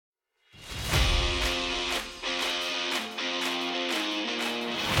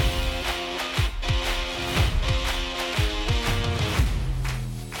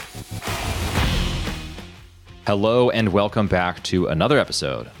Hello and welcome back to another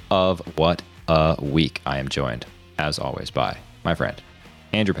episode of What a Week. I am joined, as always, by my friend,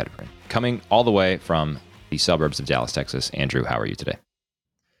 Andrew Pettigrew, coming all the way from the suburbs of Dallas, Texas. Andrew, how are you today?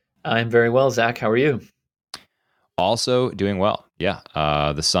 I'm very well, Zach. How are you? Also doing well. Yeah,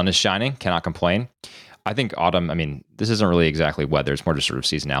 the sun is shining. Cannot complain. I think autumn, this isn't really exactly weather. It's more just sort of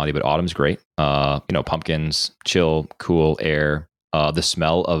seasonality, but autumn's great. Pumpkins, chill, cool air, the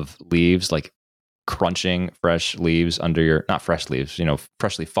smell of leaves, like crunching fresh leaves under your, not fresh leaves,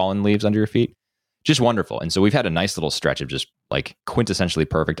 freshly fallen leaves under your feet. Just wonderful. And so we've had a nice little stretch of just like quintessentially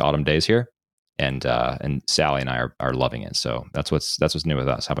perfect autumn days here. And Sally and I are loving it. So that's what's new with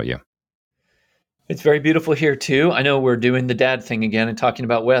us. How about you? It's very beautiful here too. I know we're doing the dad thing again and talking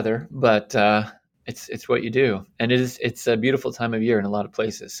about weather, but it's what you do. And it's a beautiful time of year in a lot of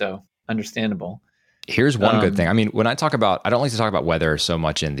places. So understandable. Here's one good thing. I mean, when I don't like to talk about weather so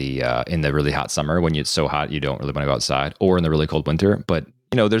much in the really hot summer when it's so hot you don't really want to go outside, or in the really cold winter. But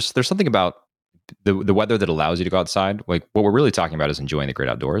there's something about the weather that allows you to go outside. Like what we're really talking about is enjoying the great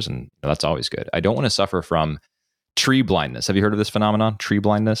outdoors, and that's always good. I don't want to suffer from tree blindness. Have you heard of this phenomenon, tree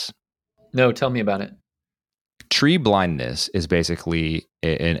blindness? No, tell me about it. Tree blindness is basically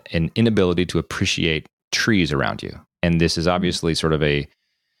an inability to appreciate trees around you, and this is obviously sort of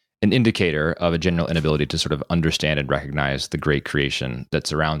an indicator of a general inability to sort of understand and recognize the great creation that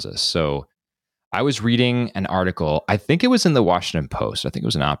surrounds us. So I was reading an article, I think it was in the Washington Post, I think it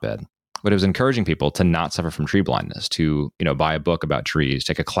was an op-ed, but it was encouraging people to not suffer from tree blindness, to, buy a book about trees,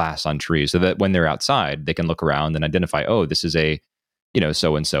 take a class on trees, so that when they're outside, they can look around and identify, oh, this is a,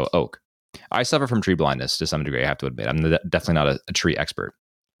 so-and-so oak. I suffer from tree blindness to some degree, I have to admit. I'm definitely not a tree expert.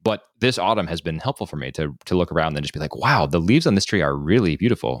 But this autumn has been helpful for me to look around and just be like, wow, the leaves on this tree are really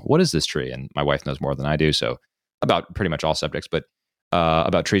beautiful. What is this tree? And my wife knows more than I do, so about pretty much all subjects, but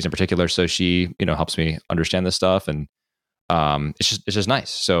about trees in particular. So she, helps me understand this stuff, and it's just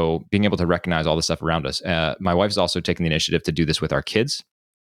nice. So being able to recognize all the stuff around us. My wife's also taken the initiative to do this with our kids.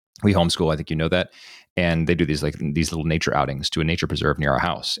 We homeschool, I think you know that, and they do these little nature outings to a nature preserve near our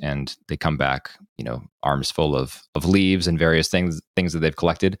house, and they come back, arms full of leaves and various things that they've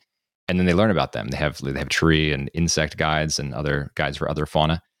collected, and then they learn about them. They have tree and insect guides and other guides for other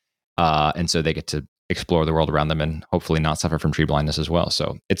fauna, and so they get to explore the world around them and hopefully not suffer from tree blindness as well.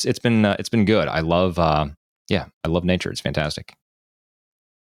 So it's been good. I love nature. It's fantastic.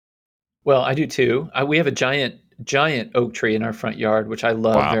 Well, I do too. We have a giant oak tree in our front yard, which I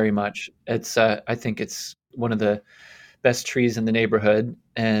love very much. It's I think it's one of the best trees in the neighborhood,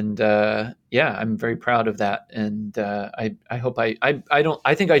 and I'm very proud of that. And I hope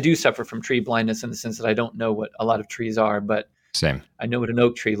I think I do suffer from tree blindness in the sense that I don't know what a lot of trees are, but same. I know what an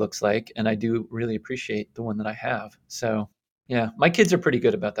oak tree looks like, and I do really appreciate the one that I have. So yeah, my kids are pretty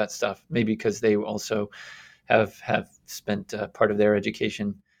good about that stuff. Maybe because they also have spent part of their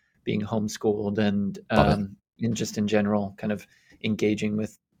education being homeschooled and just in general kind of engaging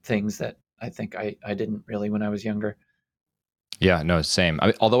with things that I think I didn't really when I was younger. Yeah, no, same.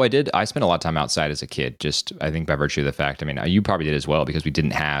 Although I spent a lot of time outside as a kid, just I think by virtue of the fact, you probably did as well, because we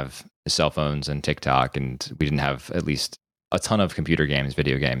didn't have cell phones and TikTok, and we didn't have at least a ton of computer games,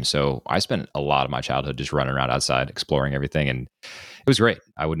 video games. So I spent a lot of my childhood just running around outside, exploring everything, and it was great.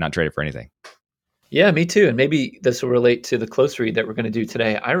 I would not trade it for anything. Yeah, me too. And maybe this will relate to the close read that we're going to do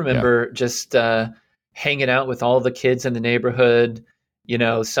today. I remember just hanging out with all the kids in the neighborhood.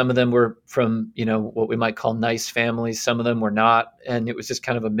 Some of them were from, what we might call nice families. Some of them were not. And it was just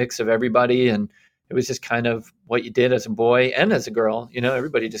kind of a mix of everybody. And it was just kind of what you did as a boy and as a girl.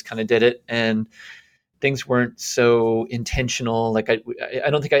 Everybody just kind of did it. And things weren't so intentional. Like I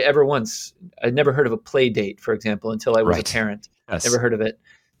don't think I'd never heard of a play date, for example, until I was a parent. Yes. Never heard of it.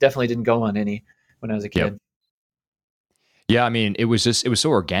 Definitely didn't go on any when I was a kid. Yep. Yeah, it was so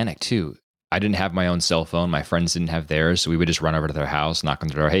organic too. I didn't have my own cell phone. My friends didn't have theirs. So we would just run over to their house, knock on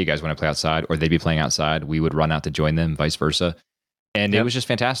the door. Hey, you guys want to play outside? Or they'd be playing outside. We would run out to join them, vice versa. And It was just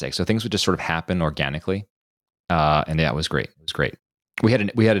fantastic. So things would just sort of happen organically. And yeah, it was great. It was great.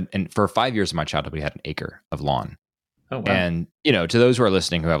 And for 5 years of my childhood, we had an acre of lawn. Oh, wow. And, to those who are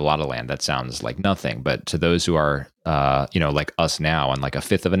listening who have a lot of land, that sounds like nothing. But to those who are, like us now on like a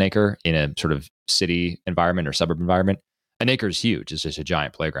fifth of an acre in a sort of city environment or suburb environment, an acre is huge. It's just a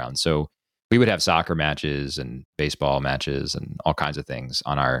giant playground. So we would have soccer matches and baseball matches and all kinds of things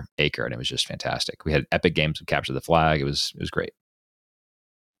on our acre. And it was just fantastic. We had epic games of Capture the Flag. It was great.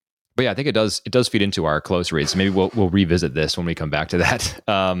 But yeah, I think it does feed into our close reads. Maybe we'll revisit this when we come back to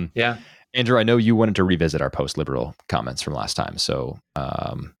that. Yeah. Andrew, I know you wanted to revisit our post-liberal comments from last time. So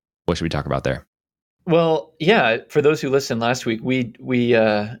what should we talk about there? Well, yeah, for those who listened last week, we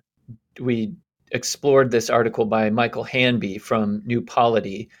explored this article by Michael Hanby from New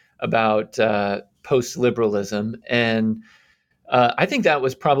Polity about post-liberalism, and I think that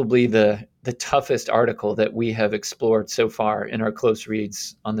was probably the toughest article that we have explored so far in our close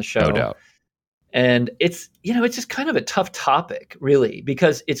reads on the show. No doubt. And it's, it's just kind of a tough topic, really,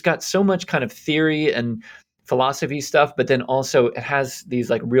 because it's got so much kind of theory and philosophy stuff, but then also it has these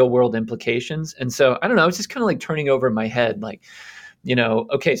like real world implications. And so I don't know, it's just kind of like turning over in my head, like,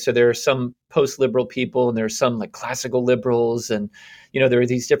 okay, so there are some post-liberal people and there are some like classical liberals, and, there are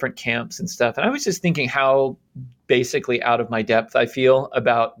these different camps and stuff. And I was just thinking how basically out of my depth I feel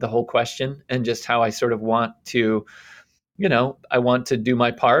about the whole question, and just how I sort of want to, I want to do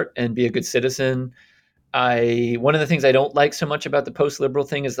my part and be a good citizen. One of the things I don't like so much about the post-liberal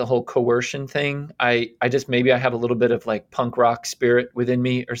thing is the whole coercion thing. I just, maybe I have a little bit of like punk rock spirit within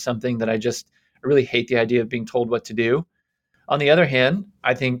me or something, that I really hate the idea of being told what to do. On the other hand,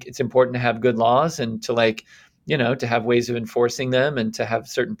 I think it's important to have good laws, and to to have ways of enforcing them, and to have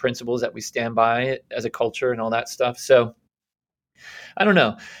certain principles that we stand by as a culture and all that stuff. So I don't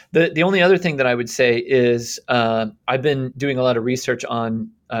know. The only other thing that I would say is I've been doing a lot of research on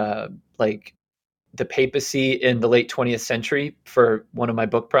like the papacy in the late 20th century for one of my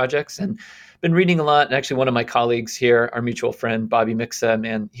book projects, and been reading a lot. And actually, one of my colleagues here, our mutual friend Bobby Mixa,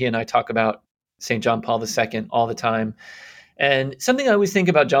 man, he and I talk about St. John Paul II all the time. And something I always think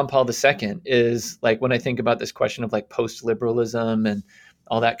about John Paul II is, like, when I think about this question of like post-liberalism and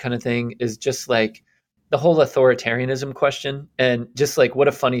all that kind of thing, is just like the whole authoritarianism question. And just like, what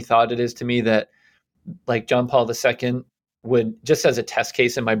a funny thought it is to me that like John Paul II would, just as a test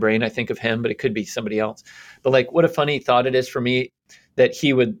case in my brain, I think of him, but it could be somebody else. But like, what a funny thought it is for me that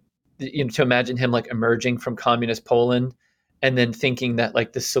he would, to imagine him like emerging from communist Poland, and then thinking that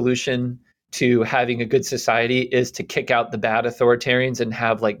like the solution to having a good society is to kick out the bad authoritarians and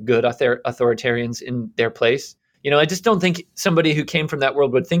have like good authoritarians in their place. I just don't think somebody who came from that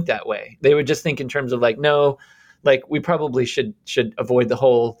world would think that way. They would just think in terms of like, no, like we probably should avoid the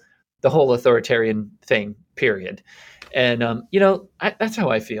whole authoritarian thing, period. And that's how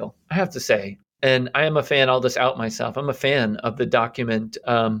I feel, I have to say. And I am a fan. I'll just out myself. I'm a fan of the document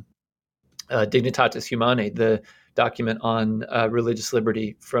Dignitatis Humanae, the document on religious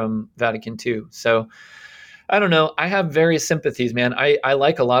liberty from Vatican II. So I don't know. I have various sympathies, man. I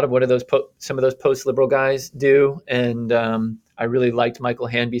like a lot of what some of those post-liberal guys do, and I really liked Michael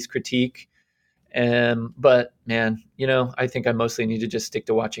Hanby's critique. But man, I think I mostly need to just stick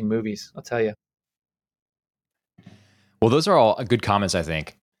to watching movies, I'll tell you. Well, those are all good comments, I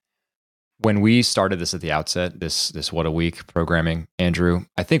think. When we started this at the outset, this What a Week programming, Andrew,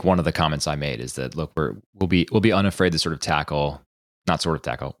 I think one of the comments I made is that, look, we'll be unafraid to sort of tackle,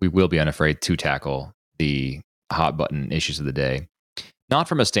 we will be unafraid to tackle the hot button issues of the day, not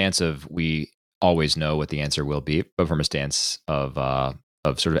from a stance of we always know what the answer will be, but from a stance of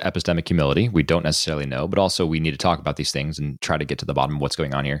sort of epistemic humility. We don't necessarily know, but also we need to talk about these things and try to get to the bottom of what's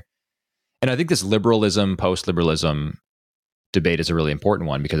going on here. And I think this liberalism, post-liberalism debate is a really important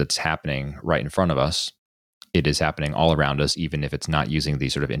one, because it's happening right in front of us. It is happening all around us, even if it's not using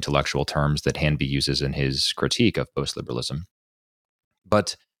these sort of intellectual terms that Hanby uses in his critique of post-liberalism.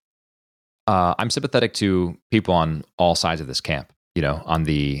 But I'm sympathetic to people on all sides of this camp. On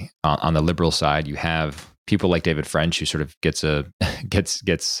the liberal side, you have people like David French, who sort of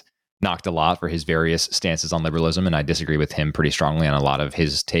gets knocked a lot for his various stances on liberalism, and I disagree with him pretty strongly on a lot of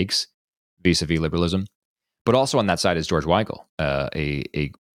his takes vis-a-vis liberalism. But also on that side is George Weigel,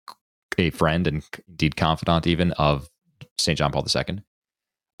 a friend and indeed confidant even of St. John Paul II,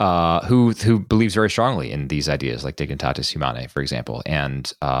 who believes very strongly in these ideas like Dignitatis Humanae, for example,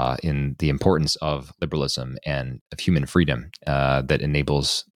 and in the importance of liberalism and of human freedom that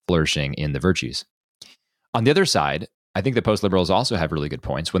enables flourishing in the virtues. On the other side, I think the post-liberals also have really good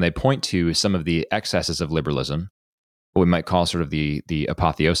points when they point to some of the excesses of liberalism, what we might call sort of the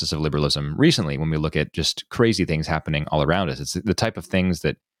apotheosis of liberalism recently, when we look at just crazy things happening all around us. It's the type of things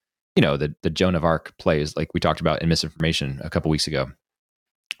that, the Joan of Arc plays, like we talked about in Misinformation a couple weeks ago.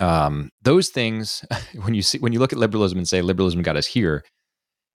 Those things, when you look at liberalism and say liberalism got us here,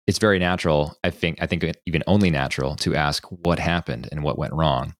 it's very natural, I think even only natural, to ask what happened and what went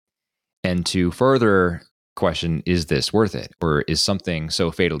wrong. And to further question, is this worth it? Or is something so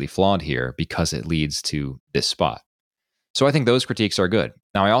fatally flawed here because it leads to this spot? So I think those critiques are good.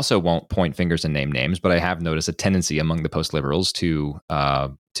 Now, I also won't point fingers and name names, but I have noticed a tendency among the post-liberals to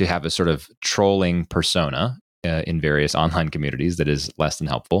have a sort of trolling persona in various online communities that is less than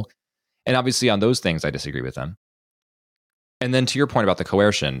helpful. And obviously on those things, I disagree with them. And then to your point about the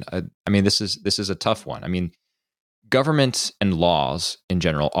coercion, I mean, this is a tough one. I mean, government and laws in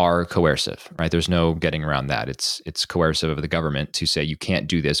general are coercive, right? There's no getting around that. It's coercive of the government to say you can't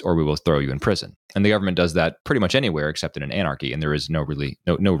do this or we will throw you in prison. And the government does that pretty much anywhere except in an anarchy. And there is no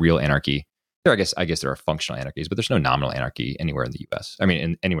real anarchy. I guess there are functional anarchies, but there's no nominal anarchy anywhere in the US. I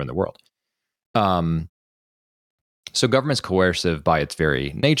mean, anywhere in the world. So government's coercive by its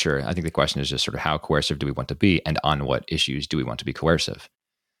very nature. I think the question is just sort of how coercive do we want to be, and on what issues do we want to be coercive?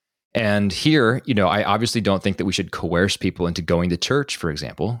 And here, I obviously don't think that we should coerce people into going to church, for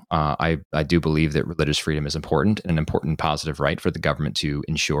example. I do believe that religious freedom is important and an important positive right for the government to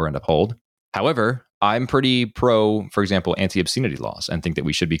ensure and uphold. However, I'm pretty pro, for example, anti-obscenity laws, and think that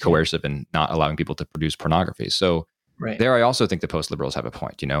we should be coercive in not allowing people to produce pornography. So there, I also think the post-liberals have a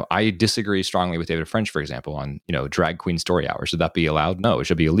point. I disagree strongly with David French, for example, on drag queen story hours. Should that be allowed? No, it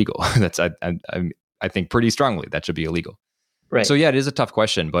should be illegal. I think pretty strongly that should be illegal. Right. So yeah, it is a tough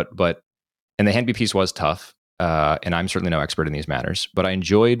question, but and the Hanby piece was tough, and I'm certainly no expert in these matters, but I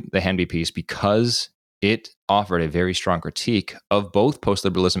enjoyed the Hanby piece because it offered a very strong critique of both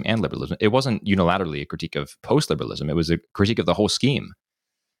post-liberalism and liberalism. It wasn't unilaterally a critique of post-liberalism; it was a critique of the whole scheme.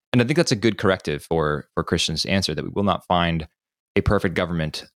 And I think that's a good corrective for Christians to answer, that we will not find a perfect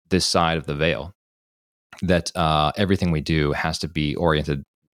government this side of the veil, that everything we do has to be oriented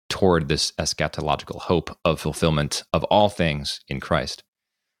toward this eschatological hope of fulfillment of all things in Christ.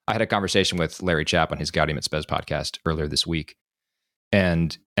 I had a conversation with Larry Chapp on his Gaudium et Spes podcast earlier this week.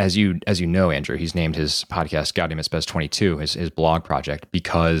 And as you know, Andrew, he's named his podcast Gaudium et Spes 22, his blog project,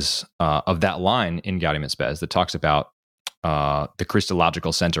 because of that line in Gaudium et Spes that talks about the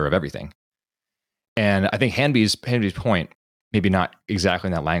Christological center of everything. And I think Hanby's point, maybe not exactly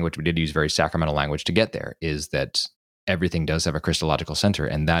in that language, we did use very sacramental language to get there, is that everything does have a Christological center,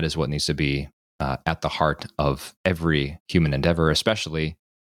 and that is what needs to be at the heart of every human endeavor, especially,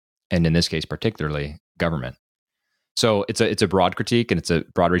 and in this case particularly, government. So it's a broad critique, and it's a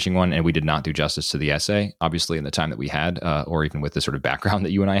broad-reaching one, and we did not do justice to the essay, obviously, in the time that we had, or even with the sort of background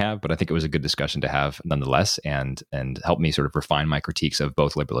that you and I have. But I think it was a good discussion to have nonetheless, and help me sort of refine my critiques of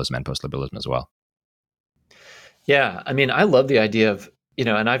both liberalism and post-liberalism as well. Yeah, I mean, I love the idea of,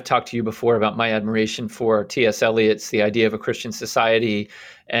 and I've talked to you before about my admiration for T.S. Eliot's The Idea of a Christian Society.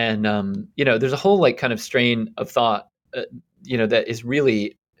 And, there's a whole kind of strain of thought, that is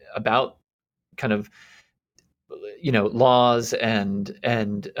really about kind of, laws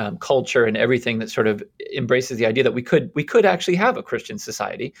and culture and everything that sort of embraces the idea that we could actually have a Christian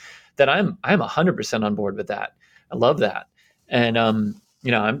society. That I'm 100% on board with that. I love that. And,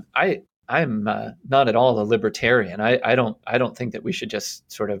 I'm not at all a libertarian. I don't think that we should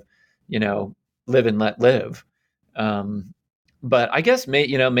just sort of, live and let live. But I guess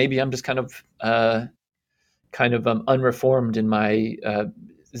maybe I'm just kind of unreformed in my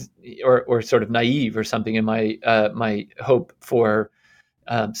or sort of naive or something in my my hope for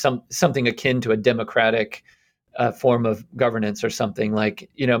something akin to a democratic form of governance or something. Like,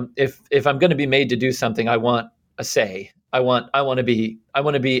 if I'm going to be made to do something, I want a say. I want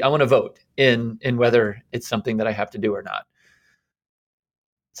to vote in whether it's something that I have to do or not.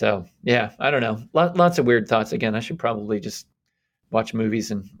 So yeah, I don't know. Lots of weird thoughts. Again, I should probably just watch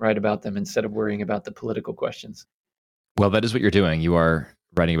movies and write about them instead of worrying about the political questions. Well, that is what you're doing. You are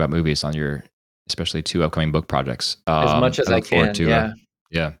writing about movies on your, especially 2 upcoming book projects. As much as I can.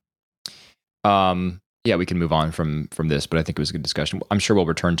 Yeah, we can move on from this, but I think it was a good discussion. I'm sure we'll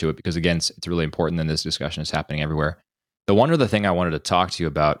return to it because, again, it's really important, and this discussion is happening everywhere. The one other thing I wanted to talk to you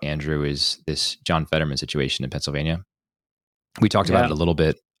about, Andrew, is this John Fetterman situation in Pennsylvania. We talked about it a little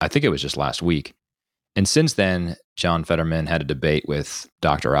bit. I think it was just last week. And since then, John Fetterman had a debate with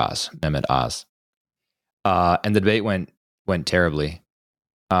Dr. Oz, Mehmet Oz. And the debate went terribly.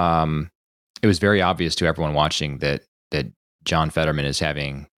 It was very obvious to everyone watching that John Fetterman is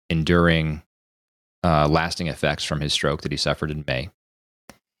having enduring, lasting effects from his stroke that he suffered in May.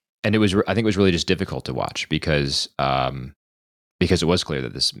 And I think it was really just difficult to watch because it was clear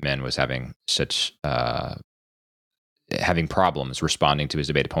that this man was having having problems responding to his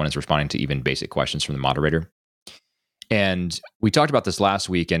debate opponents, responding to even basic questions from the moderator. And we talked about this last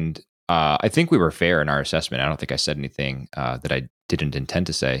week, and I think we were fair in our assessment. I don't think I said anything that I didn't intend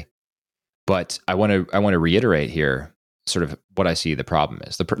to say, but I want to reiterate here sort of what I see the problem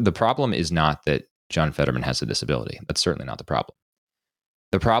is. The problem is not that John Fetterman has a disability. That's certainly not the problem.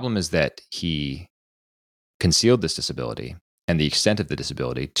 The problem is that he concealed this disability and the extent of the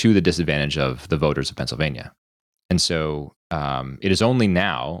disability to the disadvantage of the voters of Pennsylvania. And so it is only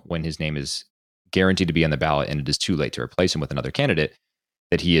now, when his name is guaranteed to be on the ballot and it is too late to replace him with another candidate,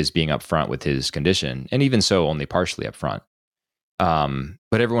 that he is being upfront with his condition, and even so, only partially upfront.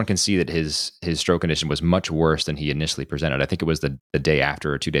 But everyone can see that his stroke condition was much worse than he initially presented. I think it was the day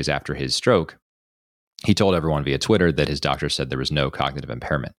after or 2 days after his stroke. He told everyone via Twitter that his doctor said there was no cognitive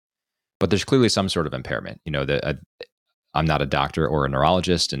impairment. But there's clearly some sort of impairment. I'm not a doctor or a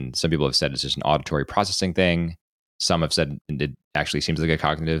neurologist, and some people have said it's just an auditory processing thing. Some have said it actually seems like a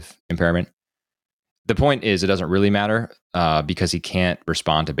cognitive impairment. The point is, it doesn't really matter because he can't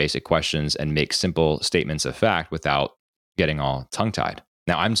respond to basic questions and make simple statements of fact without getting all tongue-tied.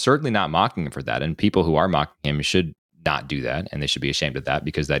 Now, I'm certainly not mocking him for that, and people who are mocking him should not do that, and they should be ashamed of that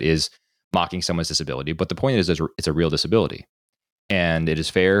because that is mocking someone's disability. But the point is, it's a real disability. And it is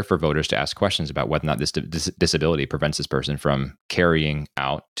fair for voters to ask questions about whether or not this disability prevents this person from carrying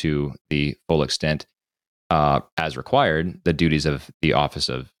out to the full extent as required the duties of the office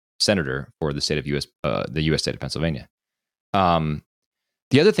of senator for the U.S. state of Pennsylvania.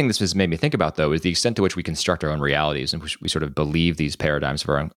 The other thing this has made me think about, though, is the extent to which we construct our own realities and we sort of believe these paradigms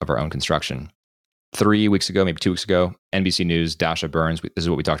of our own construction. 3 weeks ago, maybe 2 weeks ago, NBC News, Dasha Burns, this is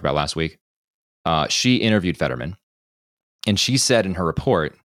what we talked about last week. She interviewed Fetterman. And she said in her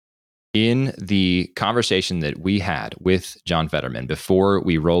report, in the conversation that we had with John Fetterman before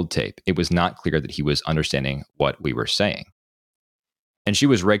we rolled tape, it was not clear that he was understanding what we were saying. And she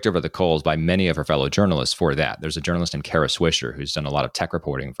was raked over the coals by many of her fellow journalists for that. There's a journalist named Kara Swisher who's done a lot of tech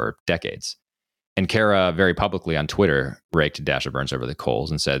reporting for decades. And Kara very publicly on Twitter raked Dasha Burns over the coals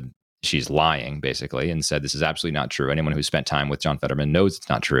and said she's lying, basically, and said this is absolutely not true. Anyone who spent time with John Fetterman knows it's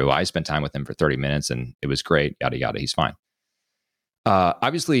not true. I spent time with him for 30 minutes and it was great, yada, yada, he's fine.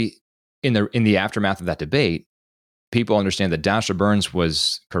 Obviously, in the aftermath of that debate, people understand that Dasha Burns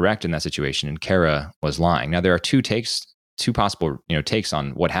was correct in that situation and Kara was lying. Now, there are two possible takes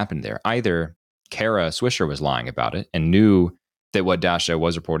on what happened there. Either Kara Swisher was lying about it and knew that what Dasha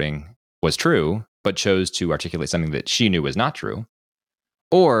was reporting was true, but chose to articulate something that she knew was not true,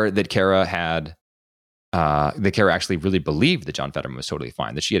 or that Kara actually really believed that John Fetterman was totally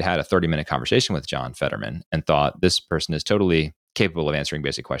fine, that she had a 30-minute conversation with John Fetterman and thought this person is totally capable of answering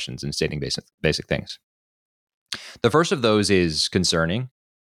basic questions and stating basic things. The first of those is concerning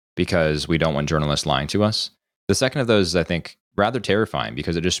because we don't want journalists lying to us. The second of those is, I think, rather terrifying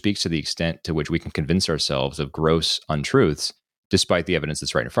because it just speaks to the extent to which we can convince ourselves of gross untruths despite the evidence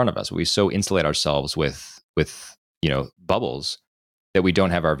that's right in front of us. We so insulate ourselves with bubbles that we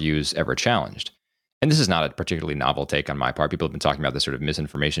don't have our views ever challenged. And this is not a particularly novel take on my part. People have been talking about this sort of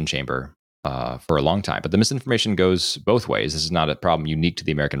misinformation chamber for a long time, but the misinformation goes both ways. This is not a problem unique to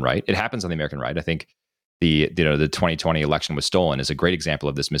the American right. It happens on the American right. I think the 2020 election was stolen is a great example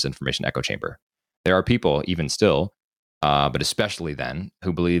of this misinformation echo chamber. There are people, even still, but especially then,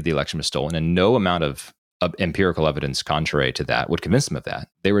 who believe the election was stolen, and no amount of empirical evidence contrary to that would convince them of that.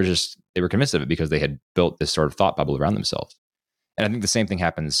 They were convinced of it because they had built this sort of thought bubble around themselves. And I think the same thing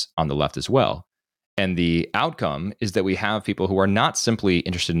happens on the left as well. And the outcome is that we have people who are not simply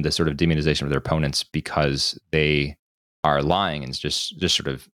interested in this sort of demonization of their opponents because they are lying and just sort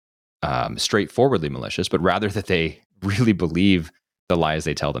of straightforwardly malicious, but rather that they really believe the lies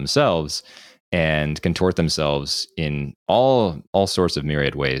they tell themselves and contort themselves in all sorts of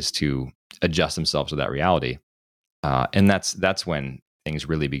myriad ways to adjust themselves to that reality. And that's when things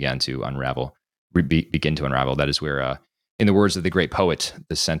really begin to unravel. That is where, in the words of the great poet,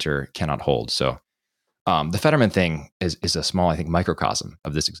 the center cannot hold. So the Fetterman thing is a small, I think, microcosm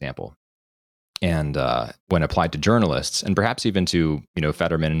of this example. And when applied to journalists, and perhaps even to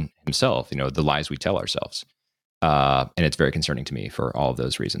Fetterman himself, the lies we tell ourselves, and it's very concerning to me for all of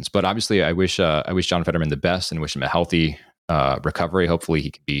those reasons. But obviously, I wish John Fetterman the best and wish him a healthy recovery. Hopefully,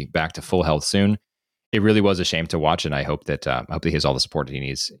 he can be back to full health soon. It really was a shame to watch, and I hope that he has all the support that he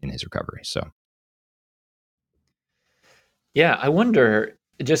needs in his recovery. So, yeah, I wonder.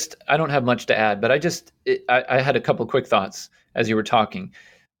 I don't have much to add, but I had a couple quick thoughts as you were talking.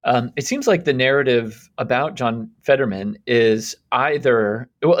 It seems like the narrative about John Fetterman is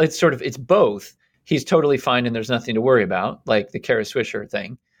it's both. He's totally fine and there's nothing to worry about, like the Kara Swisher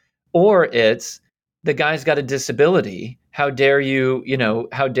thing, or it's the guy's got a disability. How dare you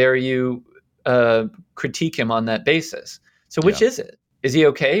critique him on that basis? So which is it? Is he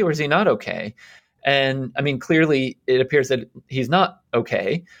okay or is he not okay? And I mean, clearly it appears that he's not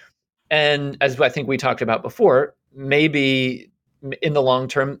okay. And as I think we talked about before, maybe in the long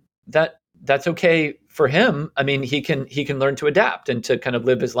term, that's okay for him. I mean, he can learn to adapt and to kind of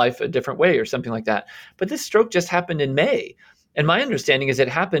live his life a different way or something like that. But this stroke just happened in May. And my understanding is it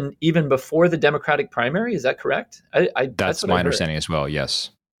happened even before the Democratic primary. Is that correct? That's my understanding as well. Yes.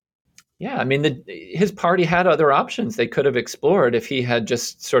 Yeah, I mean, his party had other options they could have explored if he had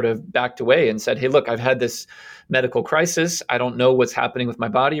just sort of backed away and said, "Hey, look, I've had this medical crisis. I don't know what's happening with my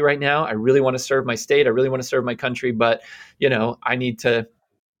body right now. I really want to serve my state. I really want to serve my country, but I need to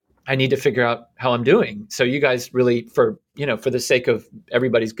figure out how I'm doing. So you guys really, for the sake of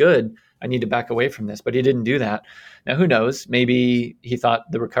everybody's good, I need to back away from this." But he didn't do that. Now, who knows? Maybe he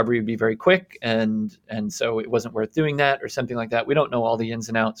thought the recovery would be very quick, and so it wasn't worth doing that, or something like that. We don't know all the ins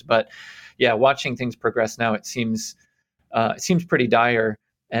and outs, but yeah, watching things progress now, it seems pretty dire.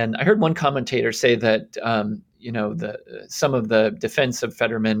 And I heard one commentator say that some of the defense of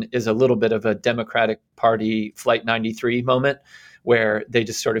Fetterman is a little bit of a Democratic Party Flight 93 moment, where they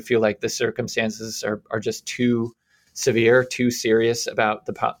just sort of feel like the circumstances are just too severe, too serious about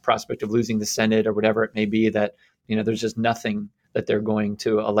the prospect of losing the Senate or whatever it may be, that there's just nothing that they're going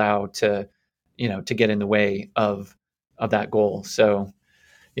to allow to get in the way of that goal. So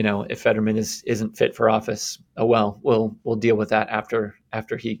if Fetterman isn't fit for office, oh well, we'll deal with that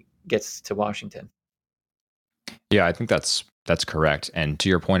after he gets to Washington. Yeah, I think that's correct. And to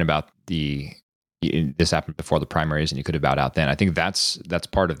your point about this happened before the primaries and you could have bowed out then, I think that's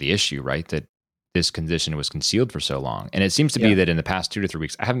part of the issue, right? That this condition was concealed for so long. And it seems to be that in the past 2 to 3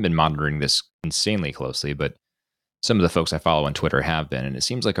 weeks, I haven't been monitoring this insanely closely, but some of the folks I follow on Twitter have been. And it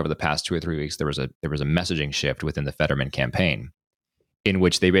seems like over the past 2 or 3 weeks, there was a messaging shift within the Fetterman campaign, in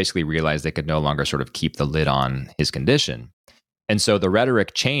which they basically realized they could no longer sort of keep the lid on his condition. And so the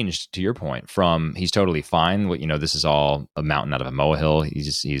rhetoric changed, to your point, from he's totally fine, this is all a mountain out of a molehill,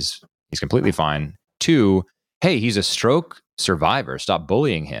 he's completely fine, to, hey, he's a stroke survivor, stop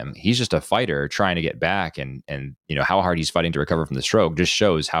bullying him. He's just a fighter trying to get back, and how hard he's fighting to recover from the stroke just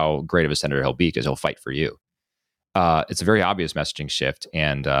shows how great of a senator he'll be because he'll fight for you. It's a very obvious messaging shift,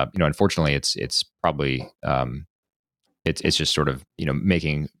 and unfortunately, it's probably it's just sort of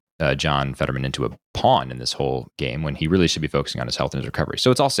making John Fetterman into a pawn in this whole game when he really should be focusing on his health and his recovery.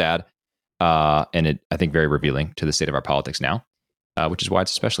 So it's all sad, and I think very revealing to the state of our politics now. Which is why it's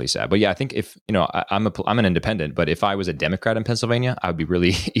especially sad. But yeah, I think if I'm an independent, but if I was a Democrat in Pennsylvania, I would be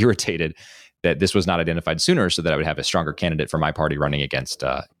really irritated that this was not identified sooner, so that I would have a stronger candidate for my party running against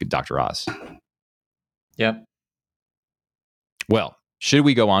Dr. Oz. Yep. Well, should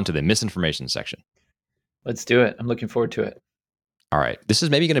we go on to the misinformation section? Let's do it. I'm looking forward to it. All right. This is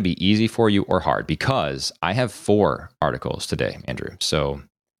maybe going to be easy for you or hard, because I have 4 articles today, Andrew. So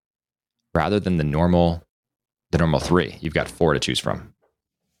rather than the normal 3, you've got 4 to choose from.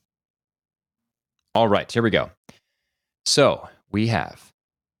 All right, here we go. So we have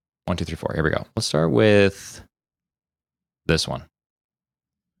 1, 2, 3, 4. Here we go. Let's start with this one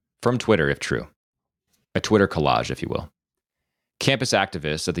from Twitter, if true. A Twitter collage, if you will. Campus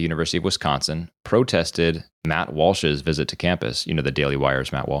activists at the University of Wisconsin protested Matt Walsh's visit to campus. The Daily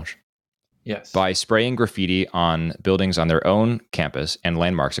Wire's Matt Walsh. Yes. By spraying graffiti on buildings on their own campus and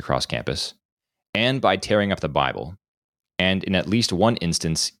landmarks across campus, and by tearing up the Bible, and in at least one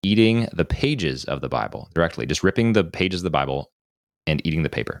instance, eating the pages of the Bible directly, just ripping the pages of the Bible and eating the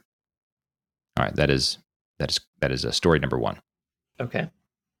paper. All right, that is story number 1. Okay.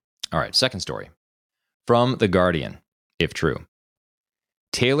 All right, second story from The Guardian, if true.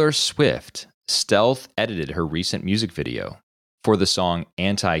 Taylor Swift stealth edited her recent music video for the song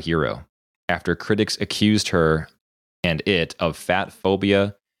Anti-Hero after critics accused her and it of fat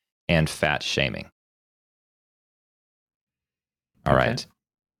phobia and fat shaming. All right.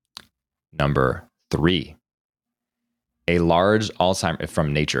 Number 3. A large Alzheimer's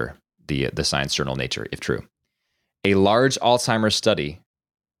from Nature, the science journal Nature, if true. A large Alzheimer's study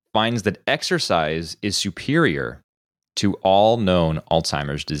finds that exercise is superior to all known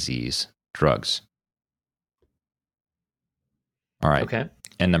Alzheimer's disease drugs. All right. Okay.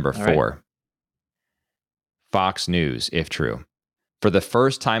 And number 4. Fox News, if true. For the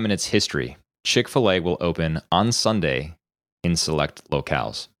first time in its history, Chick-fil-A will open on Sunday in select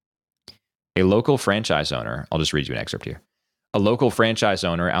locales. A local franchise owner, I'll just read you an excerpt here. A local franchise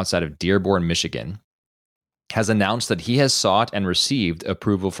owner outside of Dearborn, Michigan, has announced that he has sought and received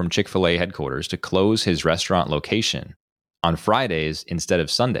approval from Chick-fil-A headquarters to close his restaurant location on Fridays instead of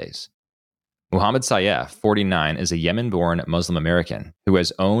Sundays. Muhammad Saif, 49, is a Yemen-born Muslim American who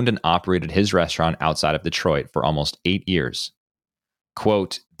has owned and operated his restaurant outside of Detroit for almost 8 years.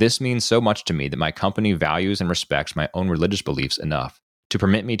 Quote, "This means so much to me that my company values and respects my own religious beliefs enough to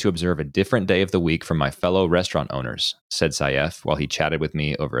permit me to observe a different day of the week from my fellow restaurant owners," said Saif while he chatted with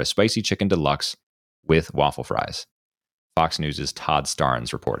me over a spicy chicken deluxe with waffle fries. Fox News' Todd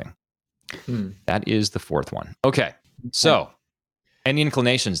Starnes reporting. That is the fourth one. Okay, so any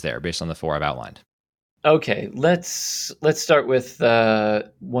inclinations there based on the 4 I've outlined? Okay, let's start with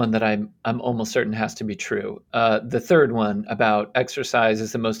one that I'm almost certain has to be true. The third one about exercise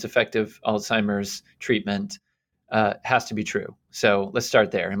is the most effective Alzheimer's treatment has to be true. So let's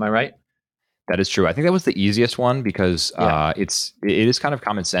start there. Am I right? That is true. I think that was the easiest one because Yeah, it is kind of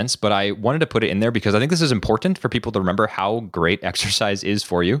common sense, but I wanted to put it in there because I think this is important for people to remember how great exercise is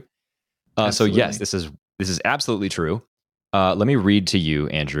for you. So yes, absolutely. this is absolutely true. Let me read to you,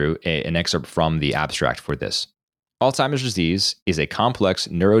 Andrew, an excerpt from the abstract for this. Alzheimer's disease is a complex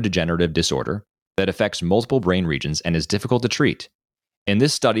neurodegenerative disorder that affects multiple brain regions and is difficult to treat. In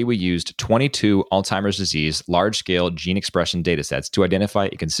this study, we used 22 Alzheimer's disease large scale gene expression datasets to identify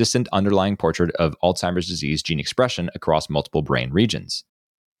a consistent underlying portrait of Alzheimer's disease gene expression across multiple brain regions.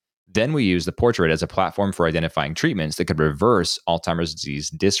 Then we used the portrait as a platform for identifying treatments that could reverse Alzheimer's disease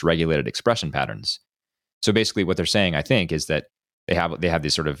dysregulated expression patterns. So basically, what they're saying, I think, is that they have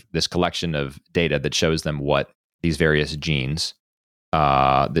this collection of data that shows them what these various genes,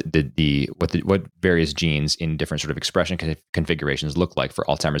 what various genes in different sort of expression configurations look like for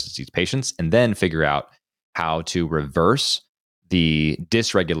Alzheimer's disease patients, and then figure out how to reverse the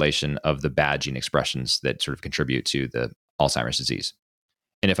dysregulation of the bad gene expressions that sort of contribute to the Alzheimer's disease.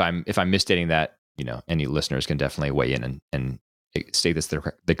 And if I'm misstating that, any listeners can definitely weigh in and state this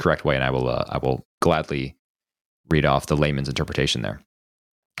the correct way, and I will gladly read off the layman's interpretation there.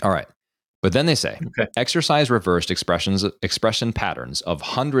 All right. But then they say, Okay. exercise reversed expression patterns of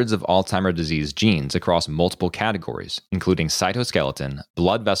hundreds of Alzheimer's disease genes across multiple categories, including cytoskeleton,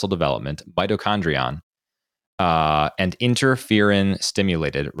 blood vessel development, mitochondrion, and interferon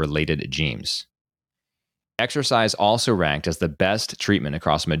stimulated related genes. Exercise also ranked as the best treatment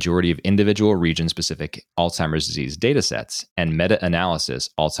across a majority of individual region specific Alzheimer's disease datasets and meta analysis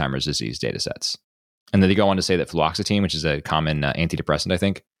Alzheimer's disease datasets. And then they go on to say that fluoxetine, which is a common antidepressant, I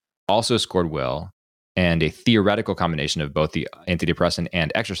think, also scored well. And a theoretical combination of both the antidepressant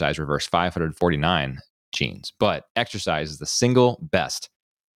and exercise reversed 549 genes. But exercise is the single best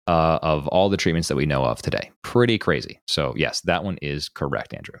of all the treatments that we know of today. Pretty crazy. So, yes, that one is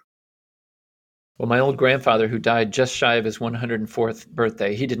correct, Andrew. Well, my old grandfather, who died just shy of his 104th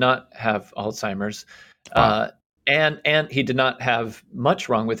birthday, he did not have Alzheimer's, Wow. uh, and he did not have much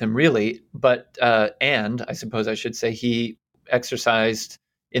wrong with him, really. But and I suppose I should say he exercised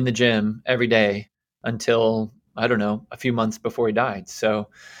in the gym every day until I don't know a few months before he died. So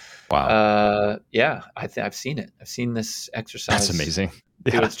Wow. yeah, I've seen it. I've seen this That's exercise amazing.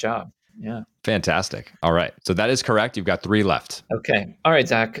 do Yeah. its job. Yeah. Fantastic. All right. So that is correct. You've got 3 left. Okay. All right,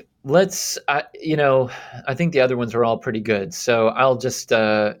 Zach. I think the other ones are all pretty good. So I'll just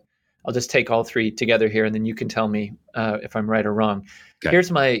take all three together here, and then you can tell me if I'm right or wrong. Okay.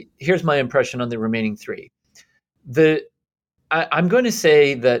 Here's my impression on the remaining three. I'm going to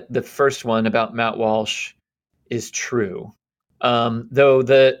say that the first one about Matt Walsh is true. Though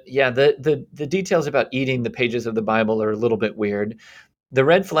the details about eating the pages of the Bible are a little bit weird. The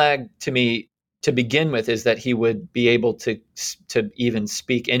red flag to me to begin with is that he would be able to even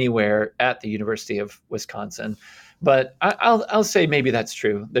speak anywhere at the University of Wisconsin. But I'll say maybe that's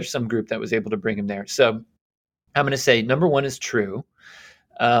true. There's some group that was able to bring him there. So I'm going to say number one is true.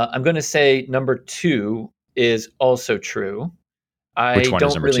 I'm going to say number two is also true. Which I one is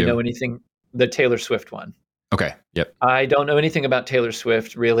don't number really 2? know anything. The Taylor Swift one. Okay. Yep. I don't know anything about Taylor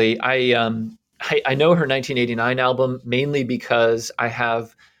Swift really. I know her 1989 album mainly because I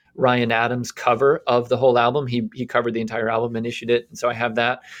have Ryan Adams' cover of the whole album. He covered the entire album and issued it, and so I have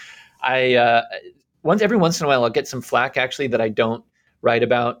that. I every once in a while I'll get some flack actually that I don't write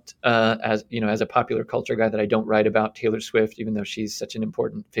about as a popular culture guy that I don't write about Taylor Swift even though she's such an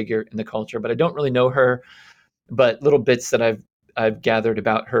important figure in the culture. But I don't really know her. But little bits that I've gathered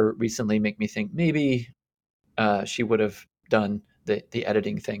about her recently make me think maybe she would have done the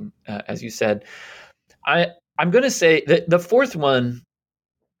editing thing, as you said. I'm going to say that the fourth one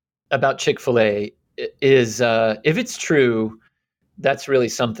about Chick-fil-A is, if it's true, that's really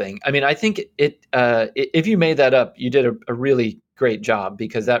something. I mean, I think if you made that up, you did a really great job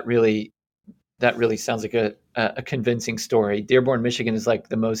because that really sounds like a convincing story. Dearborn, Michigan is like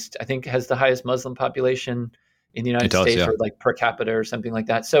I think has the highest Muslim population in the It United does. States Yeah. or like per capita or something like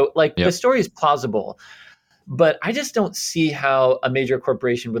that. So like the Yep. story is plausible. But I just don't see how a major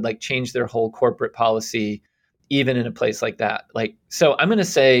corporation would like change their whole corporate policy, even in a place like that. Like, so I'm going to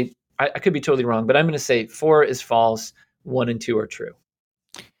say, I could be totally wrong, but I'm going to say 4 is false, 1 and 2 are true.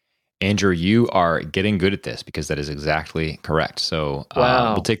 Andrew, you are getting good at this because that is exactly correct. So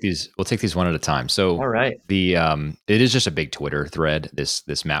Wow. we'll take these one at a time. All So right. it is just a big Twitter thread.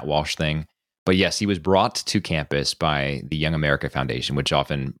 This Matt Walsh thing. But yes, he was brought to campus by the Young America Foundation, which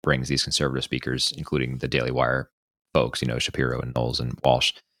often brings these conservative speakers, including the Daily Wire folks, Shapiro and Knowles and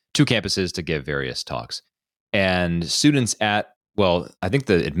Walsh, to campuses to give various talks. And students I think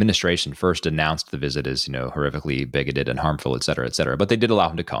the administration first announced the visit as, horrifically bigoted and harmful, et cetera, but they did allow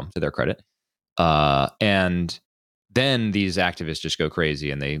him to come, to their credit. And then these activists just go crazy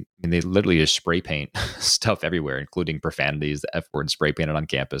and they literally just spray paint stuff everywhere, including profanities, the F word spray painted on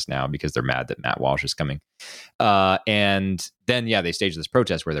campus now because they're mad that Matt Walsh is coming. And then, they stage this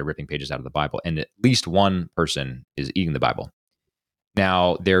protest where they're ripping pages out of the Bible, and at least one person is eating the Bible.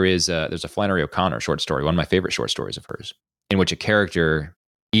 Now, there's a Flannery O'Connor short story, one of my favorite short stories of hers, in which a character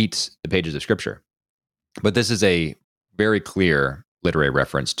eats the pages of scripture. But this is a very clear literary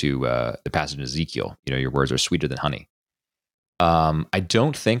reference to the passage in Ezekiel, your words are sweeter than honey. I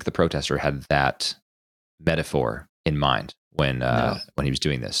don't think the protester had that metaphor in mind when he was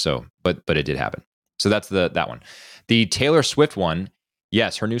doing this. So, but it did happen. So that's that one. The Taylor Swift one,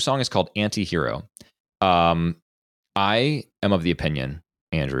 yes, her new song is called Anti-Hero. I am of the opinion,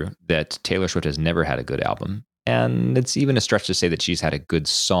 Andrew, that Taylor Swift has never had a good album. And it's even a stretch to say that she's had a good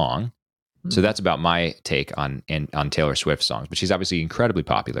song. So that's about my take on Taylor Swift songs. But she's obviously incredibly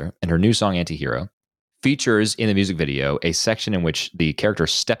popular. And her new song, Anti-Hero, features in the music video a section in which the character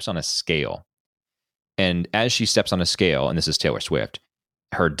steps on a scale. And as she steps on a scale, and this is Taylor Swift,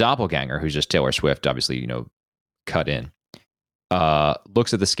 her doppelganger, who's just Taylor Swift, obviously, cut in,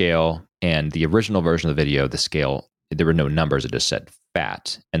 looks at the scale. And the original version of the video, the scale, there were no numbers. It just said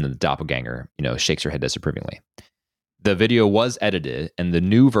fat. And then the doppelganger, shakes her head disapprovingly. The video was edited, and the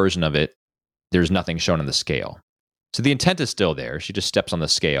new version of it, there's nothing shown on the scale. So the intent is still there. She just steps on the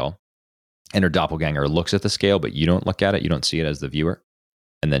scale, and her doppelganger looks at the scale, but you don't look at it. You don't see it as the viewer,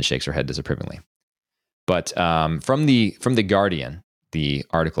 and then shakes her head disapprovingly. But from the Guardian, the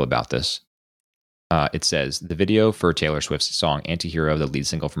article about this, it says, the video for Taylor Swift's song Anti-Hero, the lead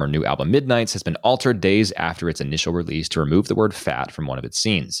single from her new album Midnights, has been altered days after its initial release to remove the word fat from one of its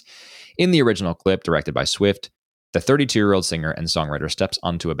scenes. In the original clip, directed by Swift, the 32-year-old singer and songwriter steps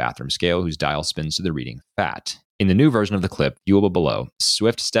onto a bathroom scale whose dial spins to the reading fat. In the new version of the clip, viewable below,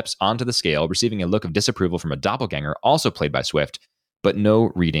 Swift steps onto the scale, receiving a look of disapproval from a doppelganger, also played by Swift, but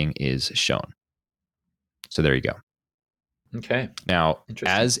no reading is shown. So there you go. Okay. Now,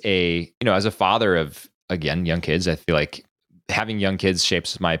 as a father of, again, young kids, I feel like having young kids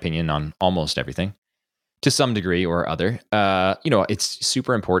shapes my opinion on almost everything to some degree or other. It's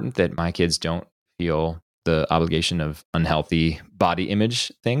super important that my kids don't feel the obligation of unhealthy body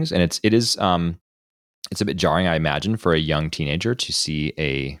image things. And it's a bit jarring, I imagine, for a young teenager to see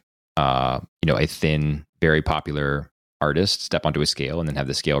a thin, very popular artist step onto a scale and then have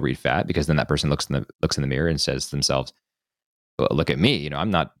the scale read fat, because then that person looks in the mirror and says to themselves, well, look at me, I'm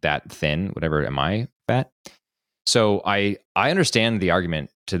not that thin, whatever, am I fat? So I understand the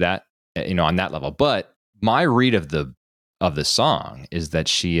argument to that, on that level, but my read of the song is that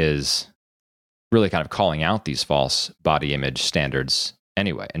she is really kind of calling out these false body image standards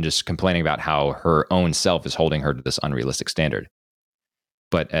anyway, and just complaining about how her own self is holding her to this unrealistic standard.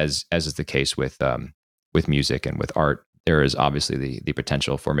 But as is the case with music and with art, there is obviously the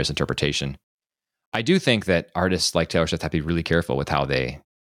potential for misinterpretation. I do think that artists like Taylor Swift have to be really careful with how they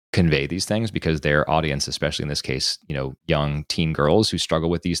convey these things, because their audience, especially in this case, young teen girls who struggle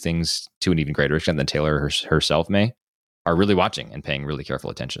with these things to an even greater extent than Taylor herself may, are really watching and paying really careful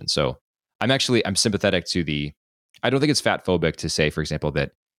attention. So I'm sympathetic to I don't think it's fat phobic to say, for example,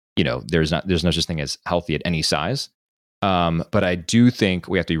 that, there's no such thing as healthy at any size. But I do think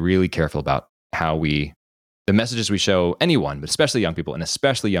we have to be really careful about how the messages we show anyone, but especially young people and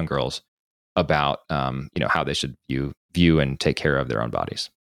especially young girls, about, how they should view and take care of their own bodies.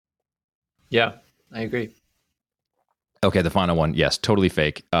 Yeah, I agree. Okay, the final one. Yes, totally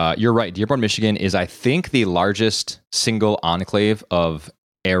fake. You're right. Dearborn, Michigan is, I think, the largest single enclave of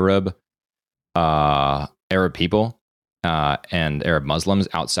Arab people and Arab Muslims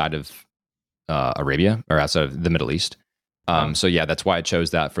outside of Arabia, or outside of the Middle East. So yeah, that's why I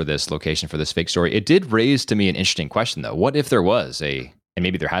chose that for this location, for this fake story. It did raise to me an interesting question, though. What if there was and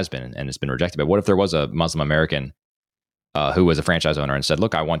maybe there has been and it's been rejected, but what if there was a Muslim American who was a franchise owner and said,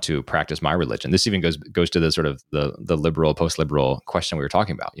 look, I want to practice my religion? This even goes to the sort of the liberal, post-liberal question we were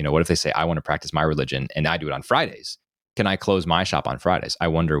talking about. What if they say, I want to practice my religion and I do it on Fridays? Can I close my shop on Fridays? I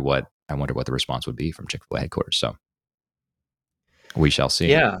wonder what the response would be from Chick-fil-A headquarters. So we shall see.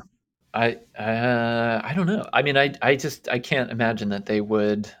 Yeah. I don't know. I mean, I can't imagine that they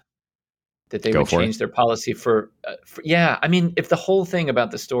would change their policy for yeah. I mean, if the whole thing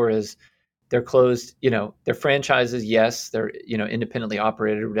about the store is they're closed. They're franchises. Yes, they're independently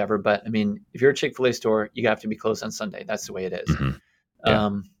operated or whatever. But I mean, if you're a Chick-fil-A store, you have to be closed on Sunday. That's the way it is. Mm-hmm.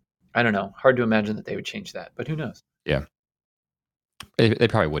 Yeah. I don't know. Hard to imagine that they would change that, but who knows? Yeah. They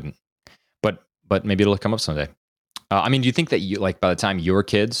probably wouldn't, but maybe it'll come up someday. I mean, do you think that by the time your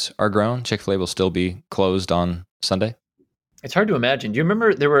kids are grown, Chick-fil-A will still be closed on Sunday? It's hard to imagine. Do you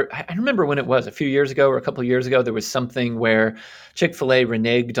remember I remember when it was a few years ago or a couple of years ago, there was something where Chick-fil-A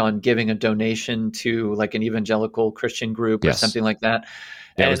reneged on giving a donation to like an evangelical Christian group or something like that.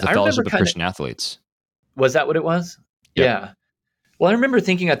 Yeah, it was the Fellowship of Christian Athletes. Was that what it was? Yep. Yeah. Well, I remember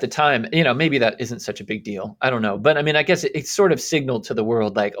thinking at the time, maybe that isn't such a big deal. I don't know. But I mean, I guess it sort of signaled to the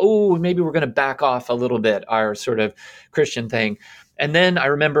world like, oh, maybe we're going to back off a little bit our sort of Christian thing. And then I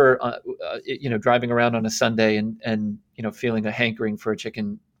remember, driving around on a Sunday and feeling a hankering for a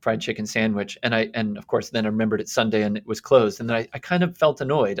fried chicken sandwich. And of course, then I remembered it's Sunday and it was closed. And then I kind of felt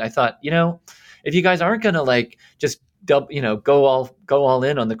annoyed. I thought, if you guys aren't going to like just go all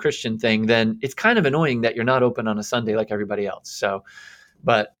in on the Christian thing, then it's kind of annoying that you're not open on a Sunday like everybody else. So,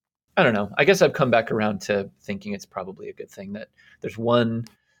 but I don't know. I guess I've come back around to thinking it's probably a good thing that there's one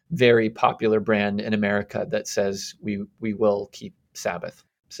very popular brand in America that says we will keep Sabbath.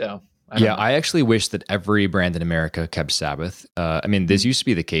 So I actually wish that every brand in America kept Sabbath. I mean, this used to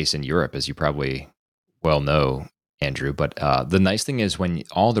be the case in Europe, as you probably well know, Andrew. But the nice thing is when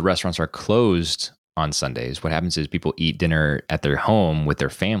all the restaurants are closed on Sundays, what happens is people eat dinner at their home with their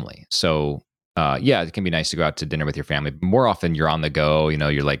family. So it can be nice to go out to dinner with your family. But more often you're on the go,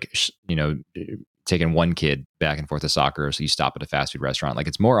 you're like, taking one kid back and forth to soccer. So you stop at a fast food restaurant. Like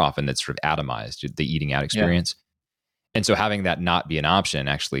it's more often that's sort of atomized, the eating out experience. Yeah. And so having that not be an option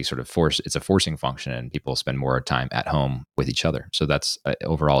actually sort of it's a forcing function and people spend more time at home with each other. So that's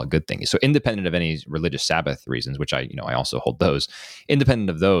overall a good thing. So independent of any religious Sabbath reasons, which I also hold those, independent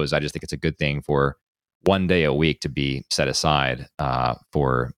of those, I just think it's a good thing for one day a week to be set aside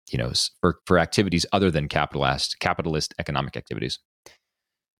for activities other than capitalist economic activities.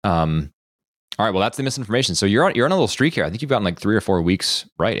 All right, well, that's the misinformation. So you're on a little streak here. I think you've gotten like 3 or 4 weeks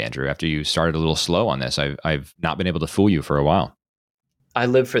right, Andrew. After you started a little slow on this, I've not been able to fool you for a while. I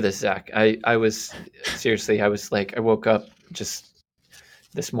live for this, Zach. I was seriously. I was like, I woke up just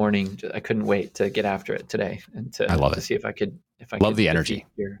this morning. I couldn't wait to get after it today and I love to see if I could. Love the energy.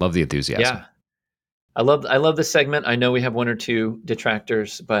 Love the enthusiasm. Yeah, I love this segment. I know we have 1 or 2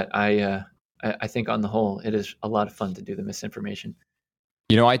 detractors, but I think on the whole, it is a lot of fun to do the misinformation.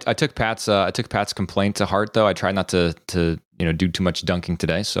 I took Pat's complaint to heart, though. I tried not to do too much dunking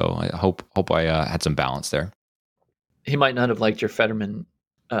today, so I hope I had some balance there. He might not have liked your Fetterman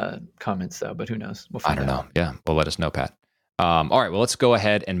comments, though, but who knows? We'll find out. I don't know. Yeah, well, let us know, Pat. All right, well, let's go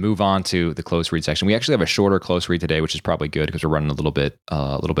ahead and move on to the close read section. We actually have a shorter close read today, which is probably good because we're running a little bit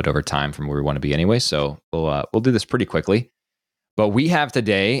over time from where we want to be anyway. So we'll do this pretty quickly. But we have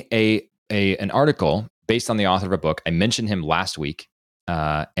today an article based on the author of a book. I mentioned him last week.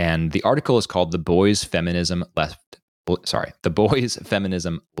 And the article is called The Boys Feminism Left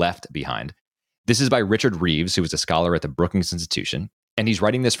Behind. This is by Richard Reeves, who is a scholar at the Brookings Institution. And he's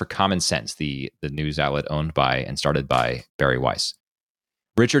writing this for Common Sense, the news outlet owned by and started by Bari Weiss.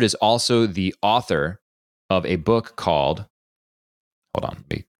 Richard is also the author of a book called, hold on, let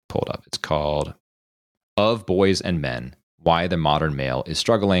me pull it up. It's called Of Boys and Men, Why the Modern Male is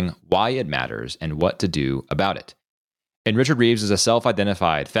Struggling, Why It Matters, and What to Do About It. And Richard Reeves is a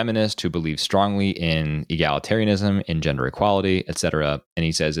self-identified feminist who believes strongly in egalitarianism, in gender equality, etc. And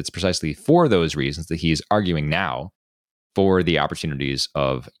he says it's precisely for those reasons that he's arguing now for the opportunities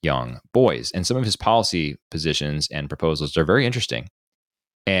of young boys. And some of his policy positions and proposals are very interesting.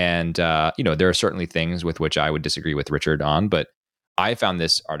 And, there are certainly things with which I would disagree with Richard on, but I found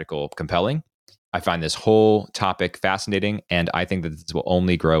this article compelling. I find this whole topic fascinating, and I think that this will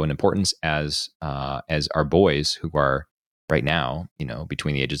only grow in importance as our boys who are right now,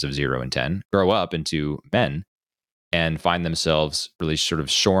 between the ages of 0 and 10, grow up into men and find themselves really sort of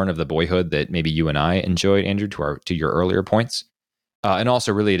shorn of the boyhood that maybe you and I enjoyed, Andrew, to your earlier points, and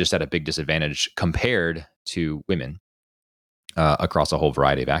also really just at a big disadvantage compared to women across a whole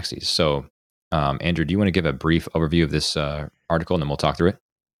variety of axes. So, Andrew, do you want to give a brief overview of this article, and then we'll talk through it?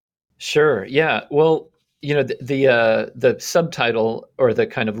 Sure. Yeah. Well, the subtitle or the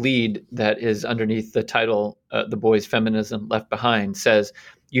kind of lead that is underneath the title, "The Boys' Feminism Left Behind," says,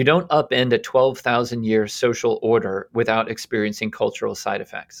 "You don't upend a 12,000-year social order without experiencing cultural side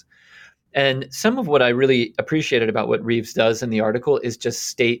effects." And some of what I really appreciated about what Reeves does in the article is just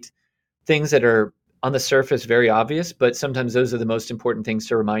state things that are on the surface very obvious, but sometimes those are the most important things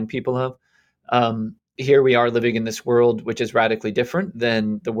to remind people of. here we are living in this world which is radically different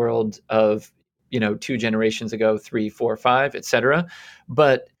than the world of 2 generations ago, 3, 4, 5, etc.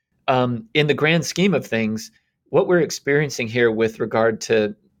 But in the grand scheme of things, what we're experiencing here with regard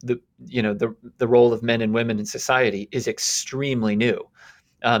to the role of men and women in society is extremely new.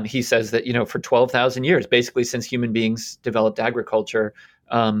 He says that for 12,000 years, basically since human beings developed agriculture,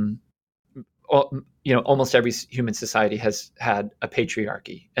 almost every human society has had a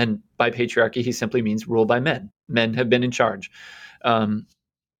patriarchy, and by patriarchy he simply means rule by men. Men have been in charge,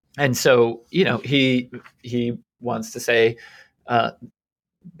 and so he wants to say,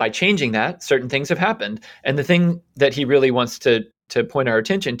 by changing that, certain things have happened. And the thing that he really wants to point our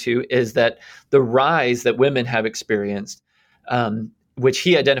attention to is that the rise that women have experienced, which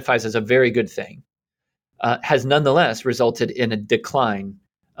he identifies as a very good thing, has nonetheless resulted in a decline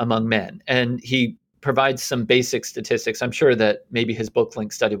among men. And he provides some basic statistics. I'm sure that maybe his book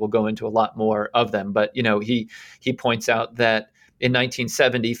link study will go into a lot more of them. But he points out that in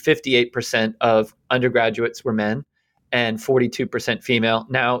 1970, 58% of undergraduates were men and 42% female.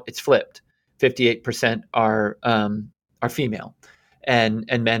 Now it's flipped. 58% are female,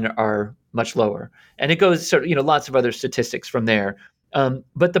 and men are much lower. And it goes lots of other statistics from there.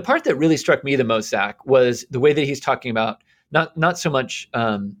 But the part that really struck me the most, Zach, was the way that he's talking about not so much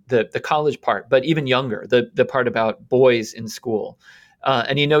the college part, but even younger, the part about boys in school.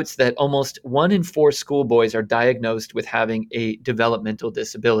 And he notes that almost 1 in 4 schoolboys are diagnosed with having a developmental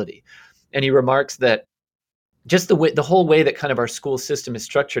disability. And he remarks that just the whole way that kind of our school system is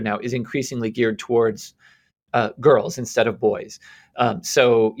structured now is increasingly geared towards girls instead of boys.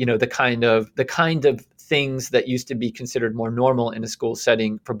 So the kind of things that used to be considered more normal in a school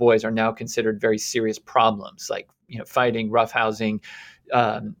setting for boys are now considered very serious problems, like fighting, roughhousing,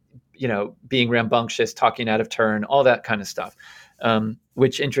 being rambunctious, talking out of turn, all that kind of stuff,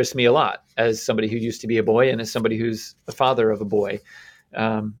 which interests me a lot as somebody who used to be a boy and as somebody who's the father of a boy.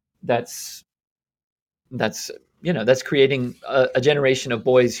 That's creating a generation of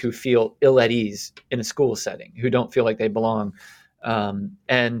boys who feel ill at ease in a school setting, who don't feel like they belong.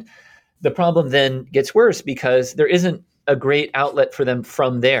 And the problem then gets worse because there isn't a great outlet for them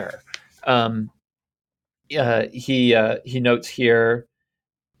from there. He notes here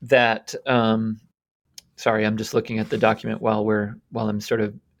that sorry, I'm just looking at the document while I'm sort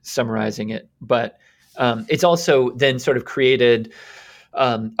of summarizing it, but it's also then sort of created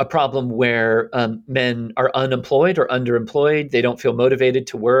a problem where men are unemployed or underemployed. They don't feel motivated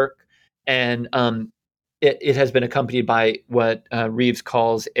to work. And it has been accompanied by what Reeves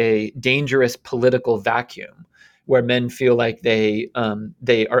calls a dangerous political vacuum, where men feel like they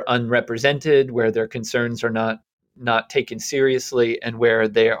are unrepresented, where their concerns are not taken seriously, and where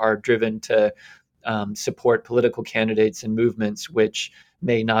they are driven to support political candidates and movements which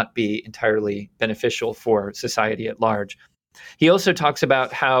may not be entirely beneficial for society at large. He also talks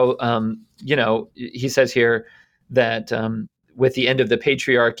about how, he says here that with the end of the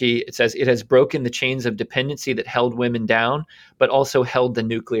patriarchy, it says it has broken the chains of dependency that held women down, but also held the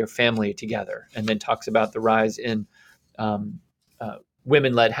nuclear family together. And then talks about the rise in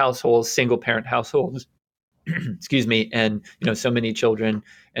women-led households, single-parent households, excuse me, and so many children,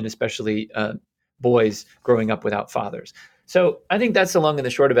 and especially boys growing up without fathers. So I think that's the long and the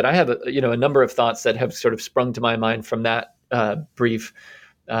short of it. I have a number of thoughts that have sort of sprung to my mind from that brief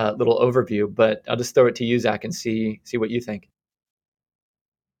little overview, but I'll just throw it to you, Zach, and see what you think.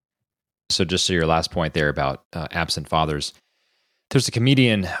 So just to your last point there about absent fathers, there's a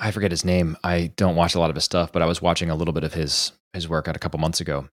comedian, I forget his name. I don't watch a lot of his stuff, but I was watching a little bit of his work a couple months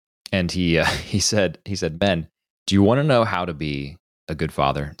ago, and he said, Ben, do you want to know how to be a good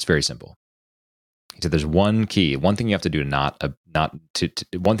father? It's very simple. He said, there's one thing you have to do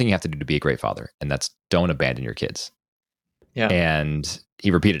one thing you have to do to be a great father, and that's don't abandon your kids. Yeah. And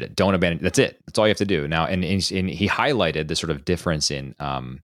he repeated it. Don't abandon. That's it. That's all you have to do. Now, and he highlighted the sort of difference in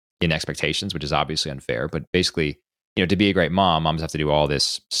expectations, which is obviously unfair, but basically, to be a great mom, moms have to do all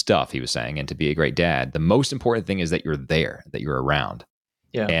this stuff, he was saying, and to be a great dad, the most important thing is that you're there, that you're around.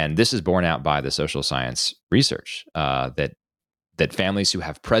 Yeah. And this is borne out by the social science research that families who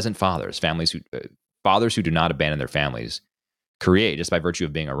have present fathers, fathers who do not abandon their families, create, just by virtue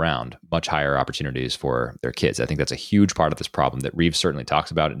of being around, much higher opportunities for their kids. I think that's a huge part of this problem that Reeves certainly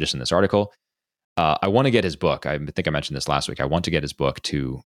talks about just in this article. I want to get his book. I think I mentioned this last week. I want to get his book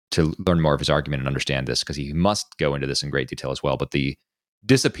to learn more of his argument and understand this, because he must go into this in great detail as well. But the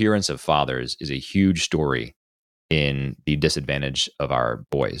disappearance of fathers is a huge story in the disadvantage of our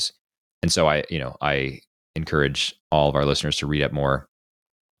boys. And so I encourage all of our listeners to read up more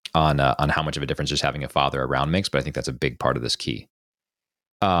on how much of a difference just having a father around makes, but I think that's a big part of this key.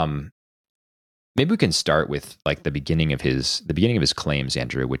 maybe we can start with like the beginning of his claims,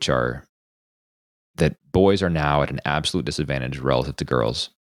 Andrew, which are that boys are now at an absolute disadvantage relative to girls.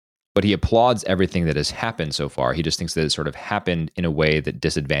 But he applauds everything that has happened so far. He just thinks that it sort of happened in a way that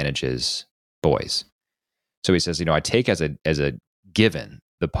disadvantages boys. So he says, I take as a given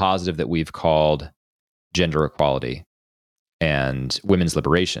the positive that we've called gender equality and women's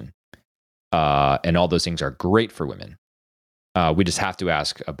liberation. And all those things are great for women. We just have to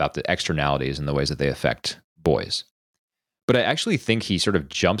ask about the externalities and the ways that they affect boys. But I actually think he sort of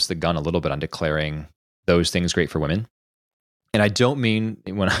jumps the gun a little bit on declaring those things great for women. And I don't mean,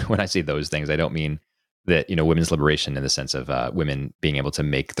 when I say those things, I don't mean that, women's liberation in the sense of women being able to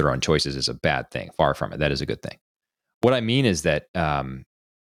make their own choices is a bad thing. Far from it. That is a good thing. What I mean is that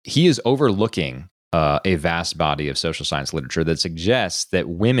he is overlooking a vast body of social science literature that suggests that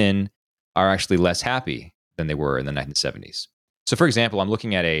women are actually less happy than they were in the 1970s. So, for example, I'm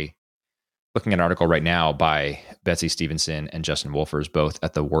looking at an article right now by Betsy Stevenson and Justin Wolfers, both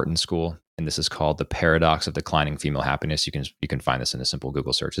at the Wharton School, and this is called "The Paradox of Declining Female Happiness." You can find this in a simple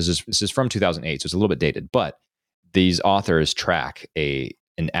Google search. This is from 2008, so it's a little bit dated, but these authors track an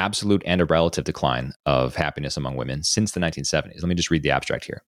absolute and a relative decline of happiness among women since the 1970s. Let me just read the abstract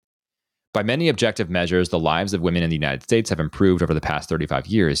here. By many objective measures, the lives of women in the United States have improved over the past 35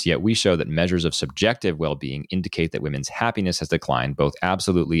 years, yet we show that measures of subjective well-being indicate that women's happiness has declined both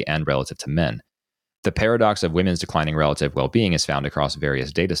absolutely and relative to men. The paradox of women's declining relative well-being is found across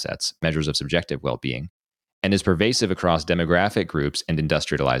various data sets, measures of subjective well-being, and is pervasive across demographic groups and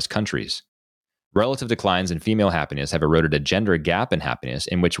industrialized countries. Relative declines in female happiness have eroded a gender gap in happiness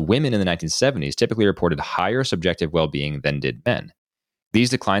in which women in the 1970s typically reported higher subjective well-being than did men. These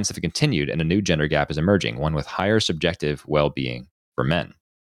declines have continued, and a new gender gap is emerging, one with higher subjective well-being for men.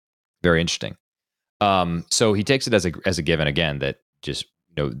 Very interesting. So he takes it as a given again that just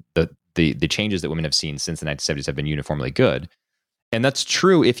the changes that women have seen since the 1970s have been uniformly good, and that's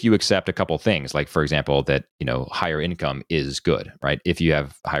true if you accept a couple things, like for example that higher income is good, right? If you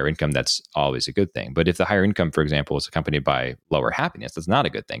have higher income, that's always a good thing. But if the higher income, for example, is accompanied by lower happiness, that's not a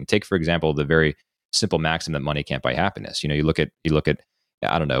good thing. Take for example the very simple maxim that money can't buy happiness. You look at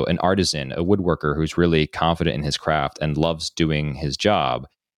I don't know, an artisan, a woodworker who's really confident in his craft and loves doing his job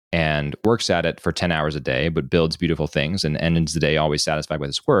and works at it for 10 hours a day, but builds beautiful things and ends the day always satisfied with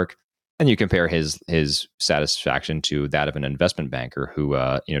his work. And you compare his satisfaction to that of an investment banker who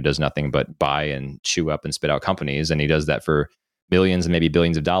does nothing but buy and chew up and spit out companies, and he does that for millions and maybe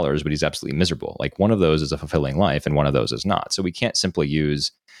billions of dollars, but he's absolutely miserable. Like one of those is a fulfilling life, and one of those is not. So we can't simply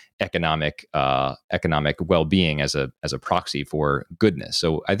use economic well-being as a proxy for goodness.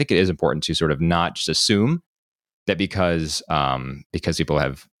 So I think it is important to sort of not just assume that because people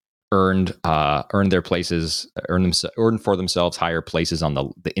have earned their places, earned for themselves higher places on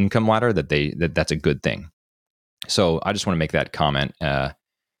the income ladder, that's a good thing. So I just want to make that comment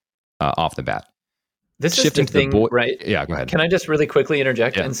off the bat. This is the thing, right? Yeah, go ahead. Can I just really quickly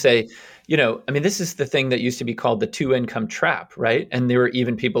interject and say, this is the thing that used to be called the two-income trap, right? And there were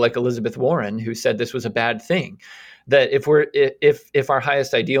even people like Elizabeth Warren who said this was a bad thing, that if our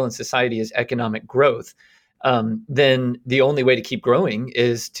highest ideal in society is economic growth, then the only way to keep growing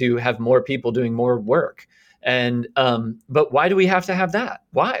is to have more people doing more work. And but why do we have to have that?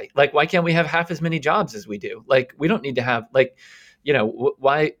 Why? Like, why can't we have half as many jobs as we do? Like, we don't need to have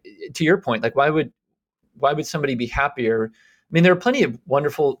why? To your point, like, why would somebody be happier? I mean, there are plenty of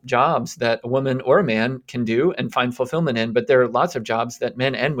wonderful jobs that a woman or a man can do and find fulfillment in, but there are lots of jobs that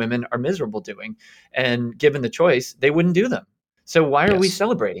men and women are miserable doing. And given the choice, they wouldn't do them. So why are we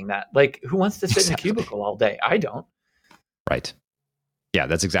celebrating that? Like, who wants to sit in a cubicle all day? I don't. Right. Yeah,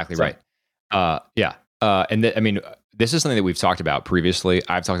 that's exactly right. This is something that we've talked about previously.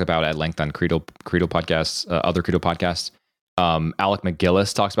 I've talked about at length on Credo podcasts, other Credo podcasts. Alec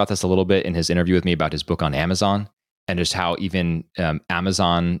McGillis talks about this a little bit in his interview with me about his book on Amazon, and just how even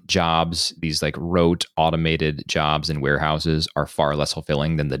Amazon jobs, these like rote automated jobs in warehouses, are far less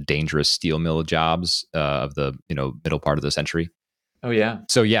fulfilling than the dangerous steel mill jobs of the middle part of the century. Oh yeah.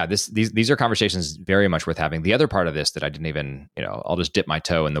 So yeah, these are conversations very much worth having. The other part of this that I didn't even I'll just dip my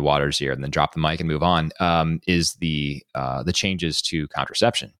toe in the waters here and then drop the mic and move on is the changes to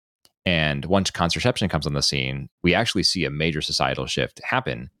contraception. And once contraception comes on the scene, we actually see a major societal shift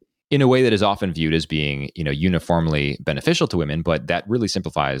happen in a way that is often viewed as being, uniformly beneficial to women, but that really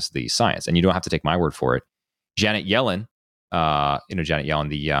simplifies the science. And you don't have to take my word for it. Janet Yellen, the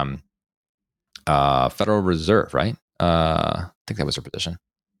Federal Reserve, right? I think that was her position.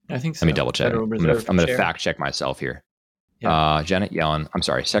 I think so. Let me double check. I'm going to fact check myself here. Yeah. Janet Yellen, I'm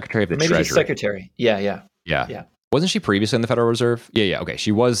sorry, Secretary of the Treasury. Maybe Secretary. Yeah. Wasn't she previously in the Federal Reserve? Yeah. Okay.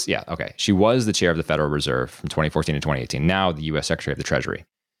 She was. Yeah. Okay. She was the chair of the Federal Reserve from 2014 to 2018. Now the U.S. Secretary of the Treasury.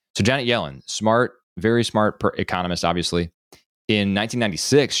 So Janet Yellen, smart, very smart economist, obviously. In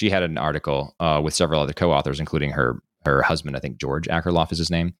 1996, she had an article with several other co-authors, including her husband, I think George Akerlof is his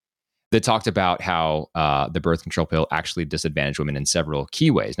name, that talked about how the birth control pill actually disadvantaged women in several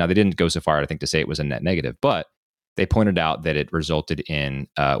key ways. Now, they didn't go so far, I think, to say it was a net negative, but they pointed out that it resulted in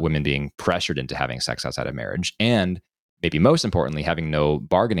women being pressured into having sex outside of marriage, and maybe most importantly, having no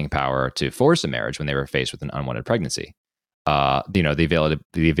bargaining power to force a marriage when they were faced with an unwanted pregnancy. The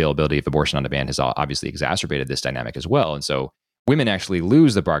availability of abortion on demand has obviously exacerbated this dynamic as well, and so women actually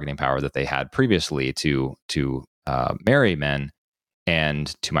lose the bargaining power that they had previously to marry men.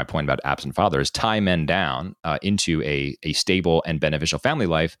 And to my point about absent fathers, tie men down into a stable and beneficial family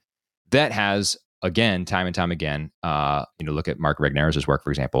life that has, again, time and time again, look at Mark Regnerus' work,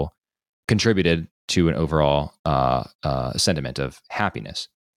 for example, contributed to an overall sentiment of happiness.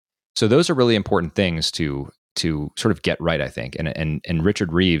 So those are really important things to sort of get right, I think. And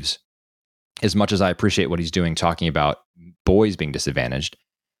Richard Reeves, as much as I appreciate what he's doing, talking about boys being disadvantaged,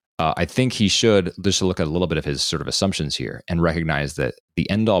 I think he should just look at a little bit of his sort of assumptions here and recognize that the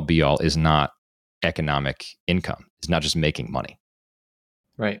end all be all is not economic income. It's not just making money.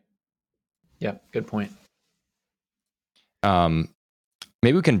 Right. Yeah. Good point.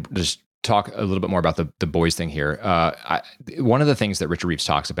 Maybe we can just talk a little bit more about the boys thing here. One of the things that Richard Reeves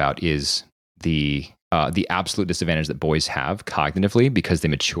talks about is the absolute disadvantage that boys have cognitively because they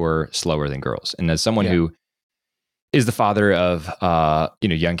mature slower than girls. And as someone who is the father of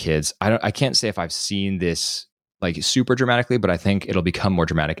young kids, I can't say if I've seen this like super dramatically, but I think it'll become more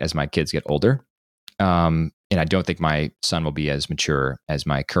dramatic as my kids get older. And I don't think my son will be as mature as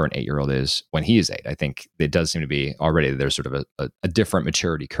my current 8-year-old is when he is 8. I think it does seem to be already there's sort of a different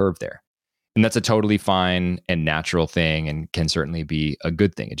maturity curve there. And that's a totally fine and natural thing and can certainly be a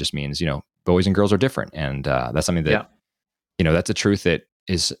good thing. It just means, boys and girls are different. And that's something that, that's a truth that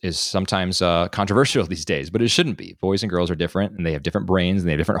is sometimes controversial these days, but it shouldn't be. Boys and girls are different, and they have different brains, and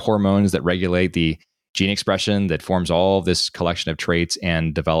they have different hormones that regulate the gene expression that forms all this collection of traits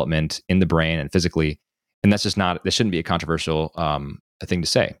and development in the brain and physically. And that's just this shouldn't be a controversial thing to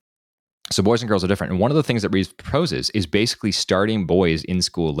say. So boys and girls are different. And one of the things that Reeves proposes is basically starting boys in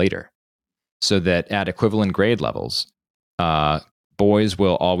school later so that at equivalent grade levels, boys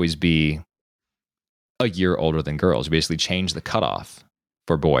will always be a year older than girls. Basically change the cutoff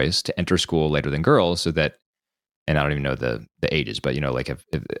for boys to enter school later than girls so that, and I don't even know the ages, but like if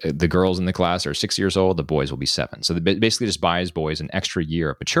the girls in the class are 6 years old, the boys will be 7. So basically just buys boys an extra year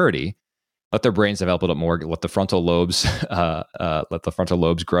of maturity, let their brains develop a little more, let the frontal lobes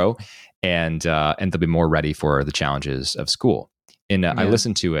grow, and they'll be more ready for the challenges of school. And I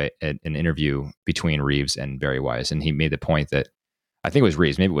listened to an interview between Reeves and Barry Weiss, and he made the point that I think it was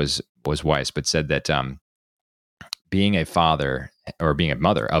Reeves, maybe it was Weiss, but said that being a father or being a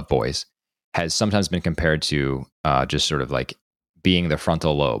mother of boys has sometimes been compared to just sort of like being the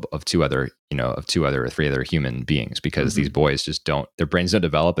frontal lobe of two other or three other human beings, because these boys just their brains don't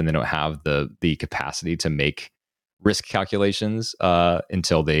develop and they don't have the capacity to make risk calculations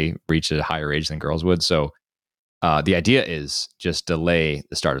until they reach a higher age than girls would. So the idea is just delay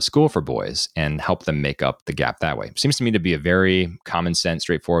the start of school for boys and help them make up the gap that way. Seems to me to be a very common sense,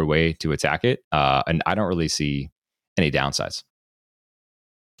 straightforward way to attack it. And I don't really see any downsides.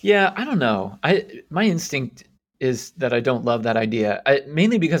 Yeah, I don't know. My instinct is that I don't love that idea,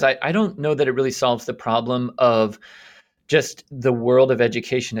 mainly because I don't know that it really solves the problem of just the world of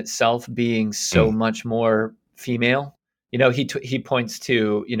education itself being so much more female. He points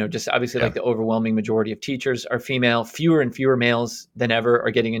to, just obviously like the overwhelming majority of teachers are female, fewer and fewer males than ever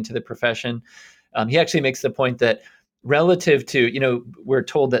are getting into the profession. He actually makes the point that relative to, we're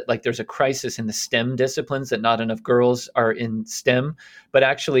told that like there's a crisis in the STEM disciplines, that not enough girls are in STEM, but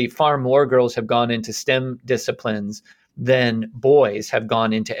actually far more girls have gone into STEM disciplines than boys have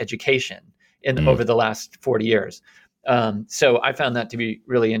gone into education over the last 40 years. So I found that to be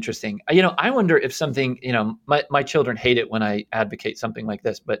really interesting. I wonder if something, my children hate it when I advocate something like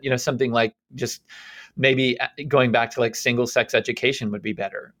this, but, something like just maybe going back to like single sex education would be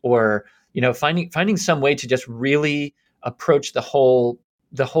better, or, finding some way to just really approach the whole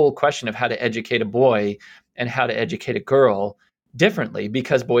question of how to educate a boy and how to educate a girl differently,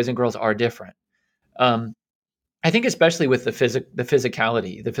 because boys and girls are different. I think especially with the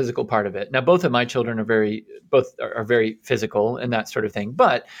physicality, the physical part of it. Now, both of my children are very physical and that sort of thing.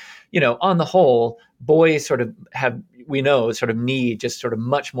 But, on the whole, boys sort of need just sort of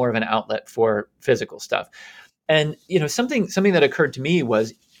much more of an outlet for physical stuff. And, something that occurred to me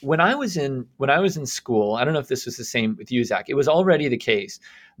was, when I was in school, I don't know if this was the same with you, Zach. It was already the case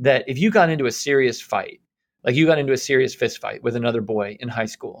that if you got into a serious fight, like you got into a serious fist fight with another boy in high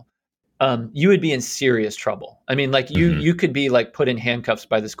school, you would be in serious trouble. I mean, like you could be like put in handcuffs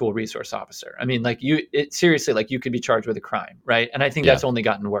by the school resource officer. I mean, like seriously, like you could be charged with a crime, right? And I think that's only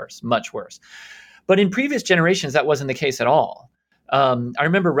gotten worse, much worse. But in previous generations, that wasn't the case at all. I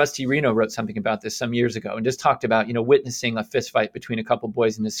remember Rusty Reno wrote something about this some years ago and just talked about, witnessing a fist fight between a couple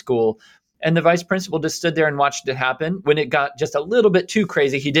boys in his school. And the vice principal just stood there and watched it happen. When it got just a little bit too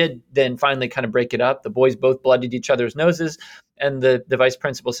crazy, he did then finally kind of break it up. The boys both bloodied each other's noses. And the vice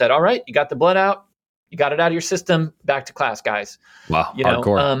principal said, all right, you got the blood out. You got it out of your system. Back to class, guys. Wow,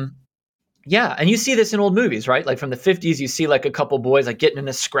 hardcore. Yeah. And you see this in old movies, right? Like from the 50s, you see like a couple boys like getting in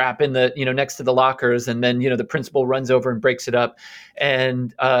a scrap in the, next to the lockers. And then, the principal runs over and breaks it up.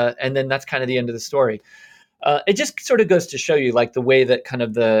 And then that's kind of the end of the story. It just sort of goes to show you like the way that kind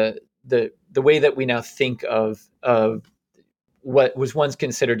of the way that we now think of what was once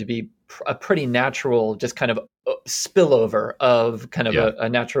considered to be a pretty natural, just kind of spillover of kind of a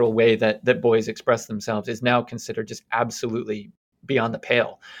natural way that boys express themselves is now considered just absolutely beyond the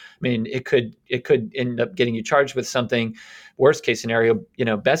pale. I mean, it could end up getting you charged with something. Worst case scenario,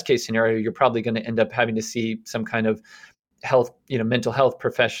 best case scenario, you're probably going to end up having to see some kind of health, mental health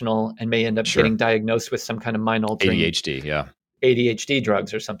professional, and may end up getting diagnosed with some kind of mind altering ADHD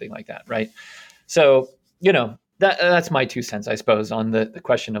drugs or something like that, right? So, that's my 2 cents, I suppose, on the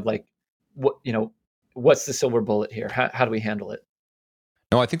question of like, what, what's the silver bullet here? How do we handle it?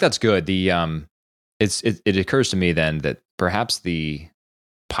 No, I think that's good. It occurs to me then that perhaps the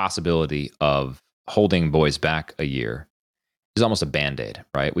possibility of holding boys back a year is almost a Band-Aid,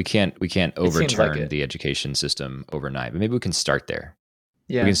 right? We can't overturn the education system overnight, but maybe we can start there.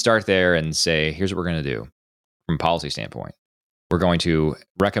 Yeah. We can start there and say, here's what we're going to do from a policy standpoint. We're going to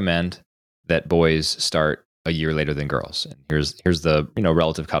recommend that boys start a year later than girls. And here's the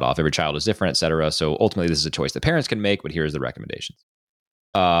relative cutoff. Every child is different, et cetera. So ultimately, this is a choice that parents can make, but here's the recommendations.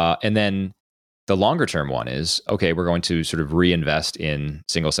 And then the longer term one is, okay, we're going to sort of reinvest in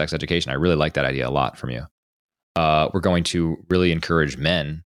single sex education. I really like that idea a lot from you. We're going to really encourage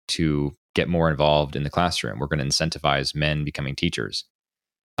men to get more involved in the classroom. We're going to incentivize men becoming teachers.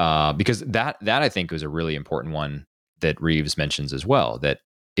 Because that I think was a really important one that Reeves mentions as well, that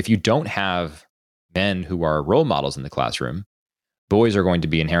if you don't have men who are role models in the classroom, boys are going to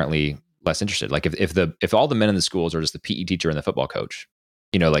be inherently less interested. Like if all the men in the schools are just the PE teacher and the football coach,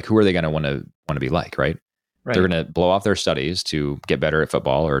 like who are they going to want to be like, right? They're going to blow off their studies to get better at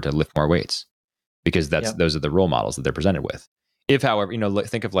football or to lift more weights because those are the role models that they're presented with. If, however,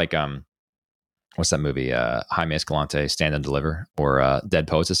 think of like what's that movie? Jaime Escalante, Stand and Deliver, or Dead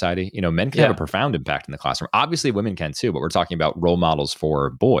Poet Society. Men can have a profound impact in the classroom. Obviously, women can too, but we're talking about role models for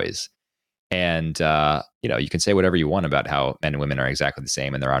boys. And you can say whatever you want about how men and women are exactly the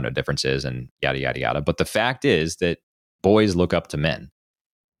same and there are no differences and yada yada yada. But the fact is that boys look up to men,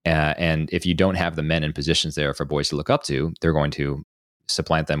 and if you don't have the men in positions there for boys to look up to, they're going to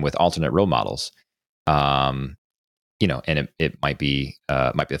supplant them with alternate role models. And it might be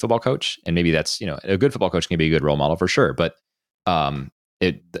the football coach, and maybe that's a good football coach can be a good role model for sure. But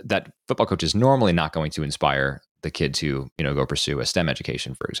that football coach is normally not going to inspire the kid to go pursue a STEM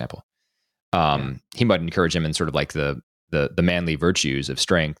education, for example. He might encourage him in sort of like the manly virtues of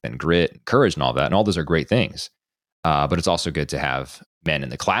strength and grit, and courage, and all that, and all those are great things. But it's also good to have men in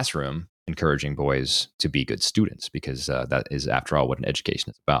the classroom encouraging boys to be good students, because that is, after all, what an education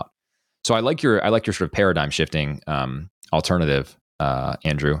is about. So I like your sort of paradigm shifting alternative,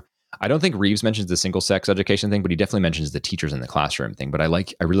 Andrew. I don't think Reeves mentions the single sex education thing, but he definitely mentions the teachers in the classroom thing. But I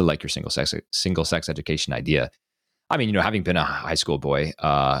really like your single sex education idea. I mean, having been a high school boy,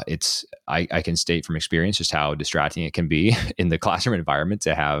 I can state from experience just how distracting it can be in the classroom environment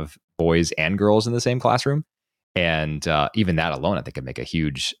to have boys and girls in the same classroom, and even that alone, I think, can make a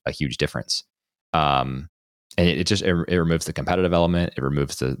huge difference. And it removes the competitive element, it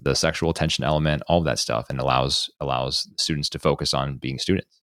removes the sexual tension element, all of that stuff, and allows students to focus on being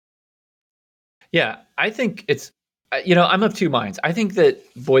students. Yeah, I think it's, I'm of two minds. I think that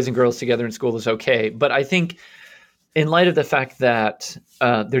boys and girls together in school is okay, but I think in light of the fact that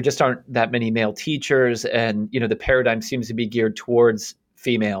there just aren't that many male teachers, and the paradigm seems to be geared towards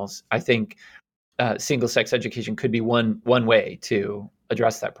females, I think single sex education could be one way to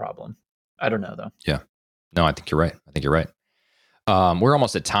address that problem. I don't know though. Yeah, no, I think you're right. We're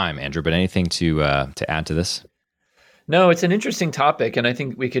almost at time, Andrew, but anything to add to this? No, it's an interesting topic, and I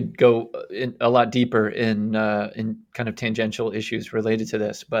think we could go a lot deeper in kind of tangential issues related to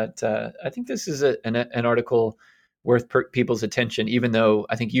this. But I think this is an article worth people's attention, even though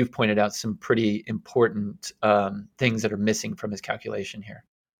I think you've pointed out some pretty important things that are missing from his calculation here.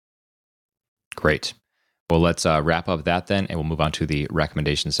 Great. Well, let's wrap up that then, and we'll move on to the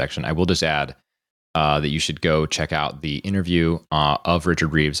recommendation section. I will just add that you should go check out the interview of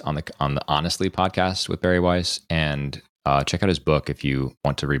Richard Reeves on the Honestly podcast with Barry Weiss, and check out his book if you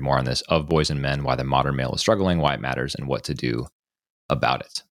want to read more on this, Of Boys and Men, Why the Modern Male is Struggling, Why It Matters, and What to Do About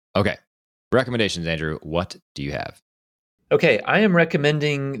It. Okay. Recommendations, Andrew. What do you have? Okay, I am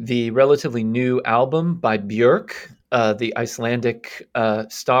recommending the relatively new album by Björk, the Icelandic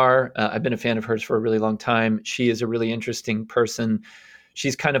star. I've been a fan of hers for a really long time. She is a really interesting person.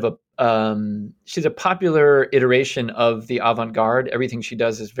 She's kind of she's a popular iteration of the avant-garde. Everything she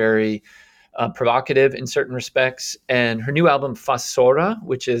does is very provocative in certain respects. And her new album, Fasora,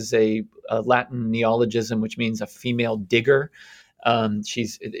 which is a Latin neologism, which means a female digger.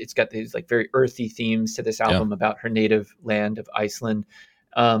 It's got these like very earthy themes to this album about her native land of Iceland.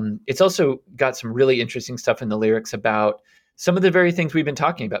 It's also got some really interesting stuff in the lyrics about some of the very things we've been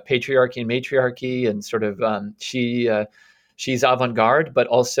talking about, patriarchy and matriarchy, and sort of she's avant-garde, but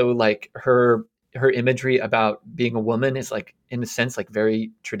also like her imagery about being a woman is like, in a sense, like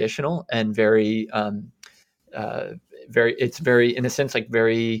very traditional and very in a sense like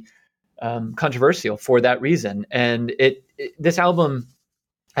very controversial for that reason. And this album,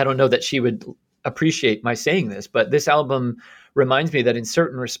 I don't know that she would appreciate my saying this, but this album reminds me that in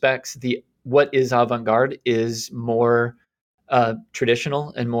certain respects, what is avant-garde is more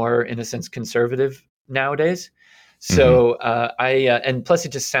traditional and more, in a sense, conservative nowadays. So and plus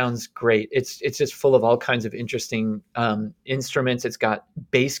it just sounds great. It's just full of all kinds of interesting instruments. It's got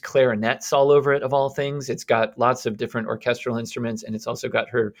bass clarinets all over it, of all things. It's got lots of different orchestral instruments, and it's also got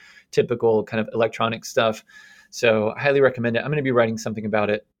her typical kind of electronic stuff. So I highly recommend it. I'm going to be writing something about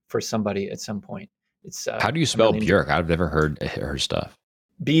it for somebody at some point. It's how do you spell Björk? I've never heard her stuff.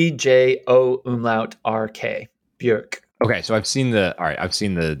 BJO_RK, Björk. Okay, so I've seen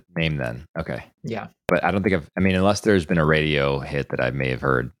the name then. Okay. Yeah. But I don't think unless there's been a radio hit that I may have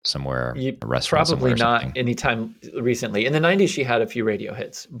heard somewhere, a restaurant probably not something. Anytime recently. In the 90s, she had a few radio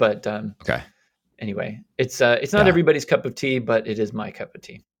hits, but okay. Anyway, it's not everybody's cup of tea, but it is my cup of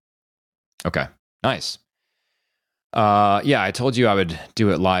tea. Okay, nice. I told you I would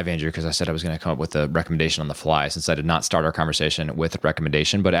do it live, Andrew, because I said I was going to come up with a recommendation on the fly, since I did not start our conversation with a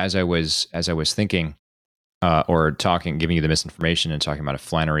recommendation. But as I was thinking, or giving you the misinformation and talking about a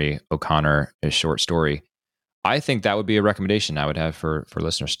Flannery O'Connor short story, I think that would be a recommendation I would have for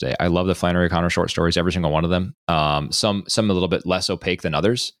listeners today. I love the Flannery O'Connor short stories, every single one of them. Some a little bit less opaque than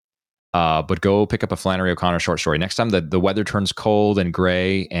others, but go pick up a Flannery O'Connor short story. Next time the weather turns cold and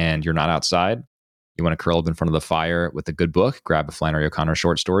gray and you're not outside, you want to curl up in front of the fire with a good book, grab a Flannery O'Connor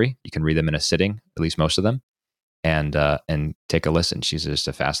short story. You can read them in a sitting, at least most of them, and take a listen. She's just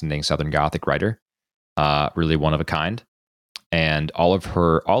a fascinating Southern Gothic writer. Really one of a kind, and all of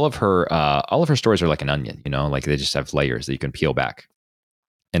her stories are like an onion, like they just have layers that you can peel back.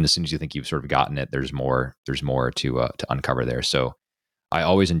 And as soon as you think you've sort of gotten it, there's more to uncover there. So I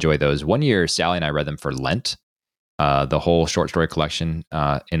always enjoy those. One year, Sally and I read them for Lent, the whole short story collection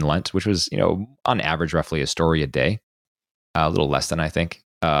in Lent, which was, on average, roughly a story a day, a little less than I think.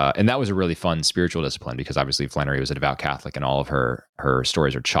 And that was a really fun spiritual discipline, because obviously Flannery was a devout Catholic, and all of her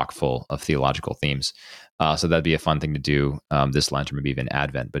stories are chock full of theological themes. So that'd be a fun thing to do this Lent, or maybe even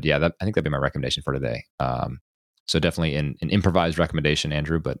Advent. But yeah, I think that'd be my recommendation for today. So definitely an improvised recommendation,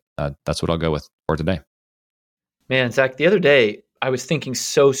 Andrew, but that's what I'll go with for today. Man, Zach, the other day I was thinking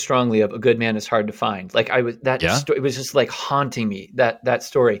so strongly of A Good Man Is Hard to Find. Like it was just like haunting me, that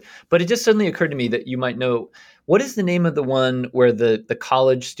story. But it just suddenly occurred to me that you might know. What is the name of the one where the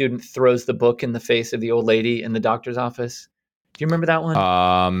college student throws the book in the face of the old lady in the doctor's office? Do you remember that one?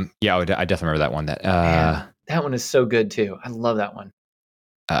 I definitely remember that one. Man, that one is so good too. I love that one.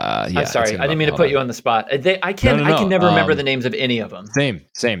 I'm sorry, I didn't mean to put you on the spot. I can never remember the names of any of them.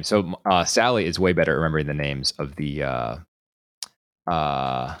 Same. So Sally is way better at remembering the names of the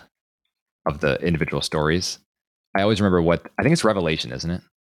individual stories. I always remember I think it's Revelation, isn't it?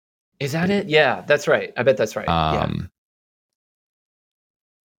 Is that it? Yeah, that's right. I bet that's right. Yeah.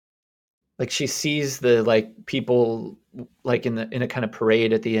 Like she sees the people like in a kind of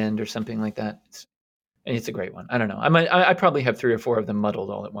parade at the end or something like that. It's a great one. I don't know. I probably have 3 or 4 of them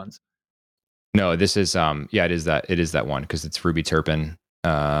muddled all at once. No, this is it is that one, because it's Ruby Turpin.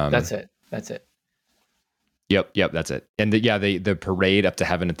 That's it. Yep, that's it. And the parade up to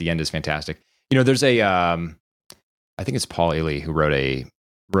heaven at the end is fantastic. There's a I think it's Paul Ealy who wrote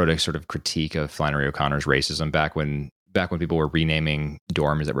a sort of critique of Flannery O'Connor's racism back when people were renaming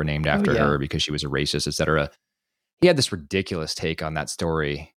dorms that were named after her because she was a racist, etc. he had this ridiculous take on that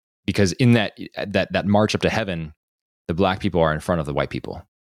story because in that march up to heaven, the black people are in front of the white people.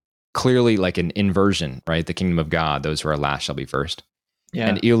 Clearly like an inversion, right? The kingdom of God, those who are last shall be first. Yeah.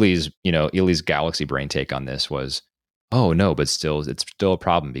 And Ely's galaxy brain take on this was, oh no, but it's still a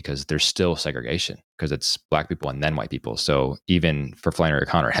problem because there's still segregation because it's black people and then white people. So even for Flannery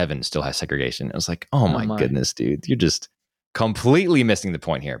O'Connor, heaven still has segregation. It was like, oh my goodness, dude, you're just completely missing the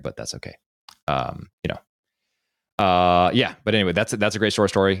point here, but that's okay. Yeah, but anyway, that's a great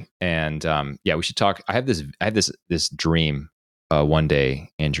story. And yeah, we should talk. I have this dream one day,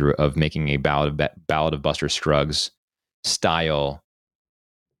 Andrew, of making a Ballad of Buster Scruggs style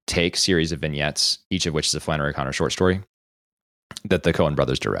take series of vignettes, each of which is a Flannery O'Connor short story that the Coen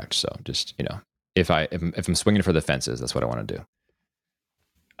brothers direct. So just, if I'm swinging for the fences, that's what I want to do.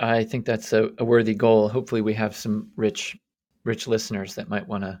 I think that's a worthy goal. Hopefully we have some rich listeners that might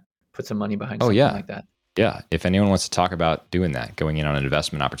want to put some money behind something like that. Yeah. If anyone wants to talk about doing that, going in on an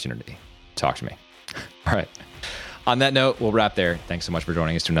investment opportunity, talk to me. All right. On that note, we'll wrap there. Thanks so much for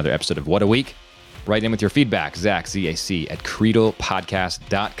joining us to another episode of What a Week. Write in with your feedback, Zach, Z-A-C,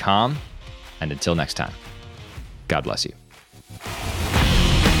 @creedlepodcast.com. And until next time, God bless you.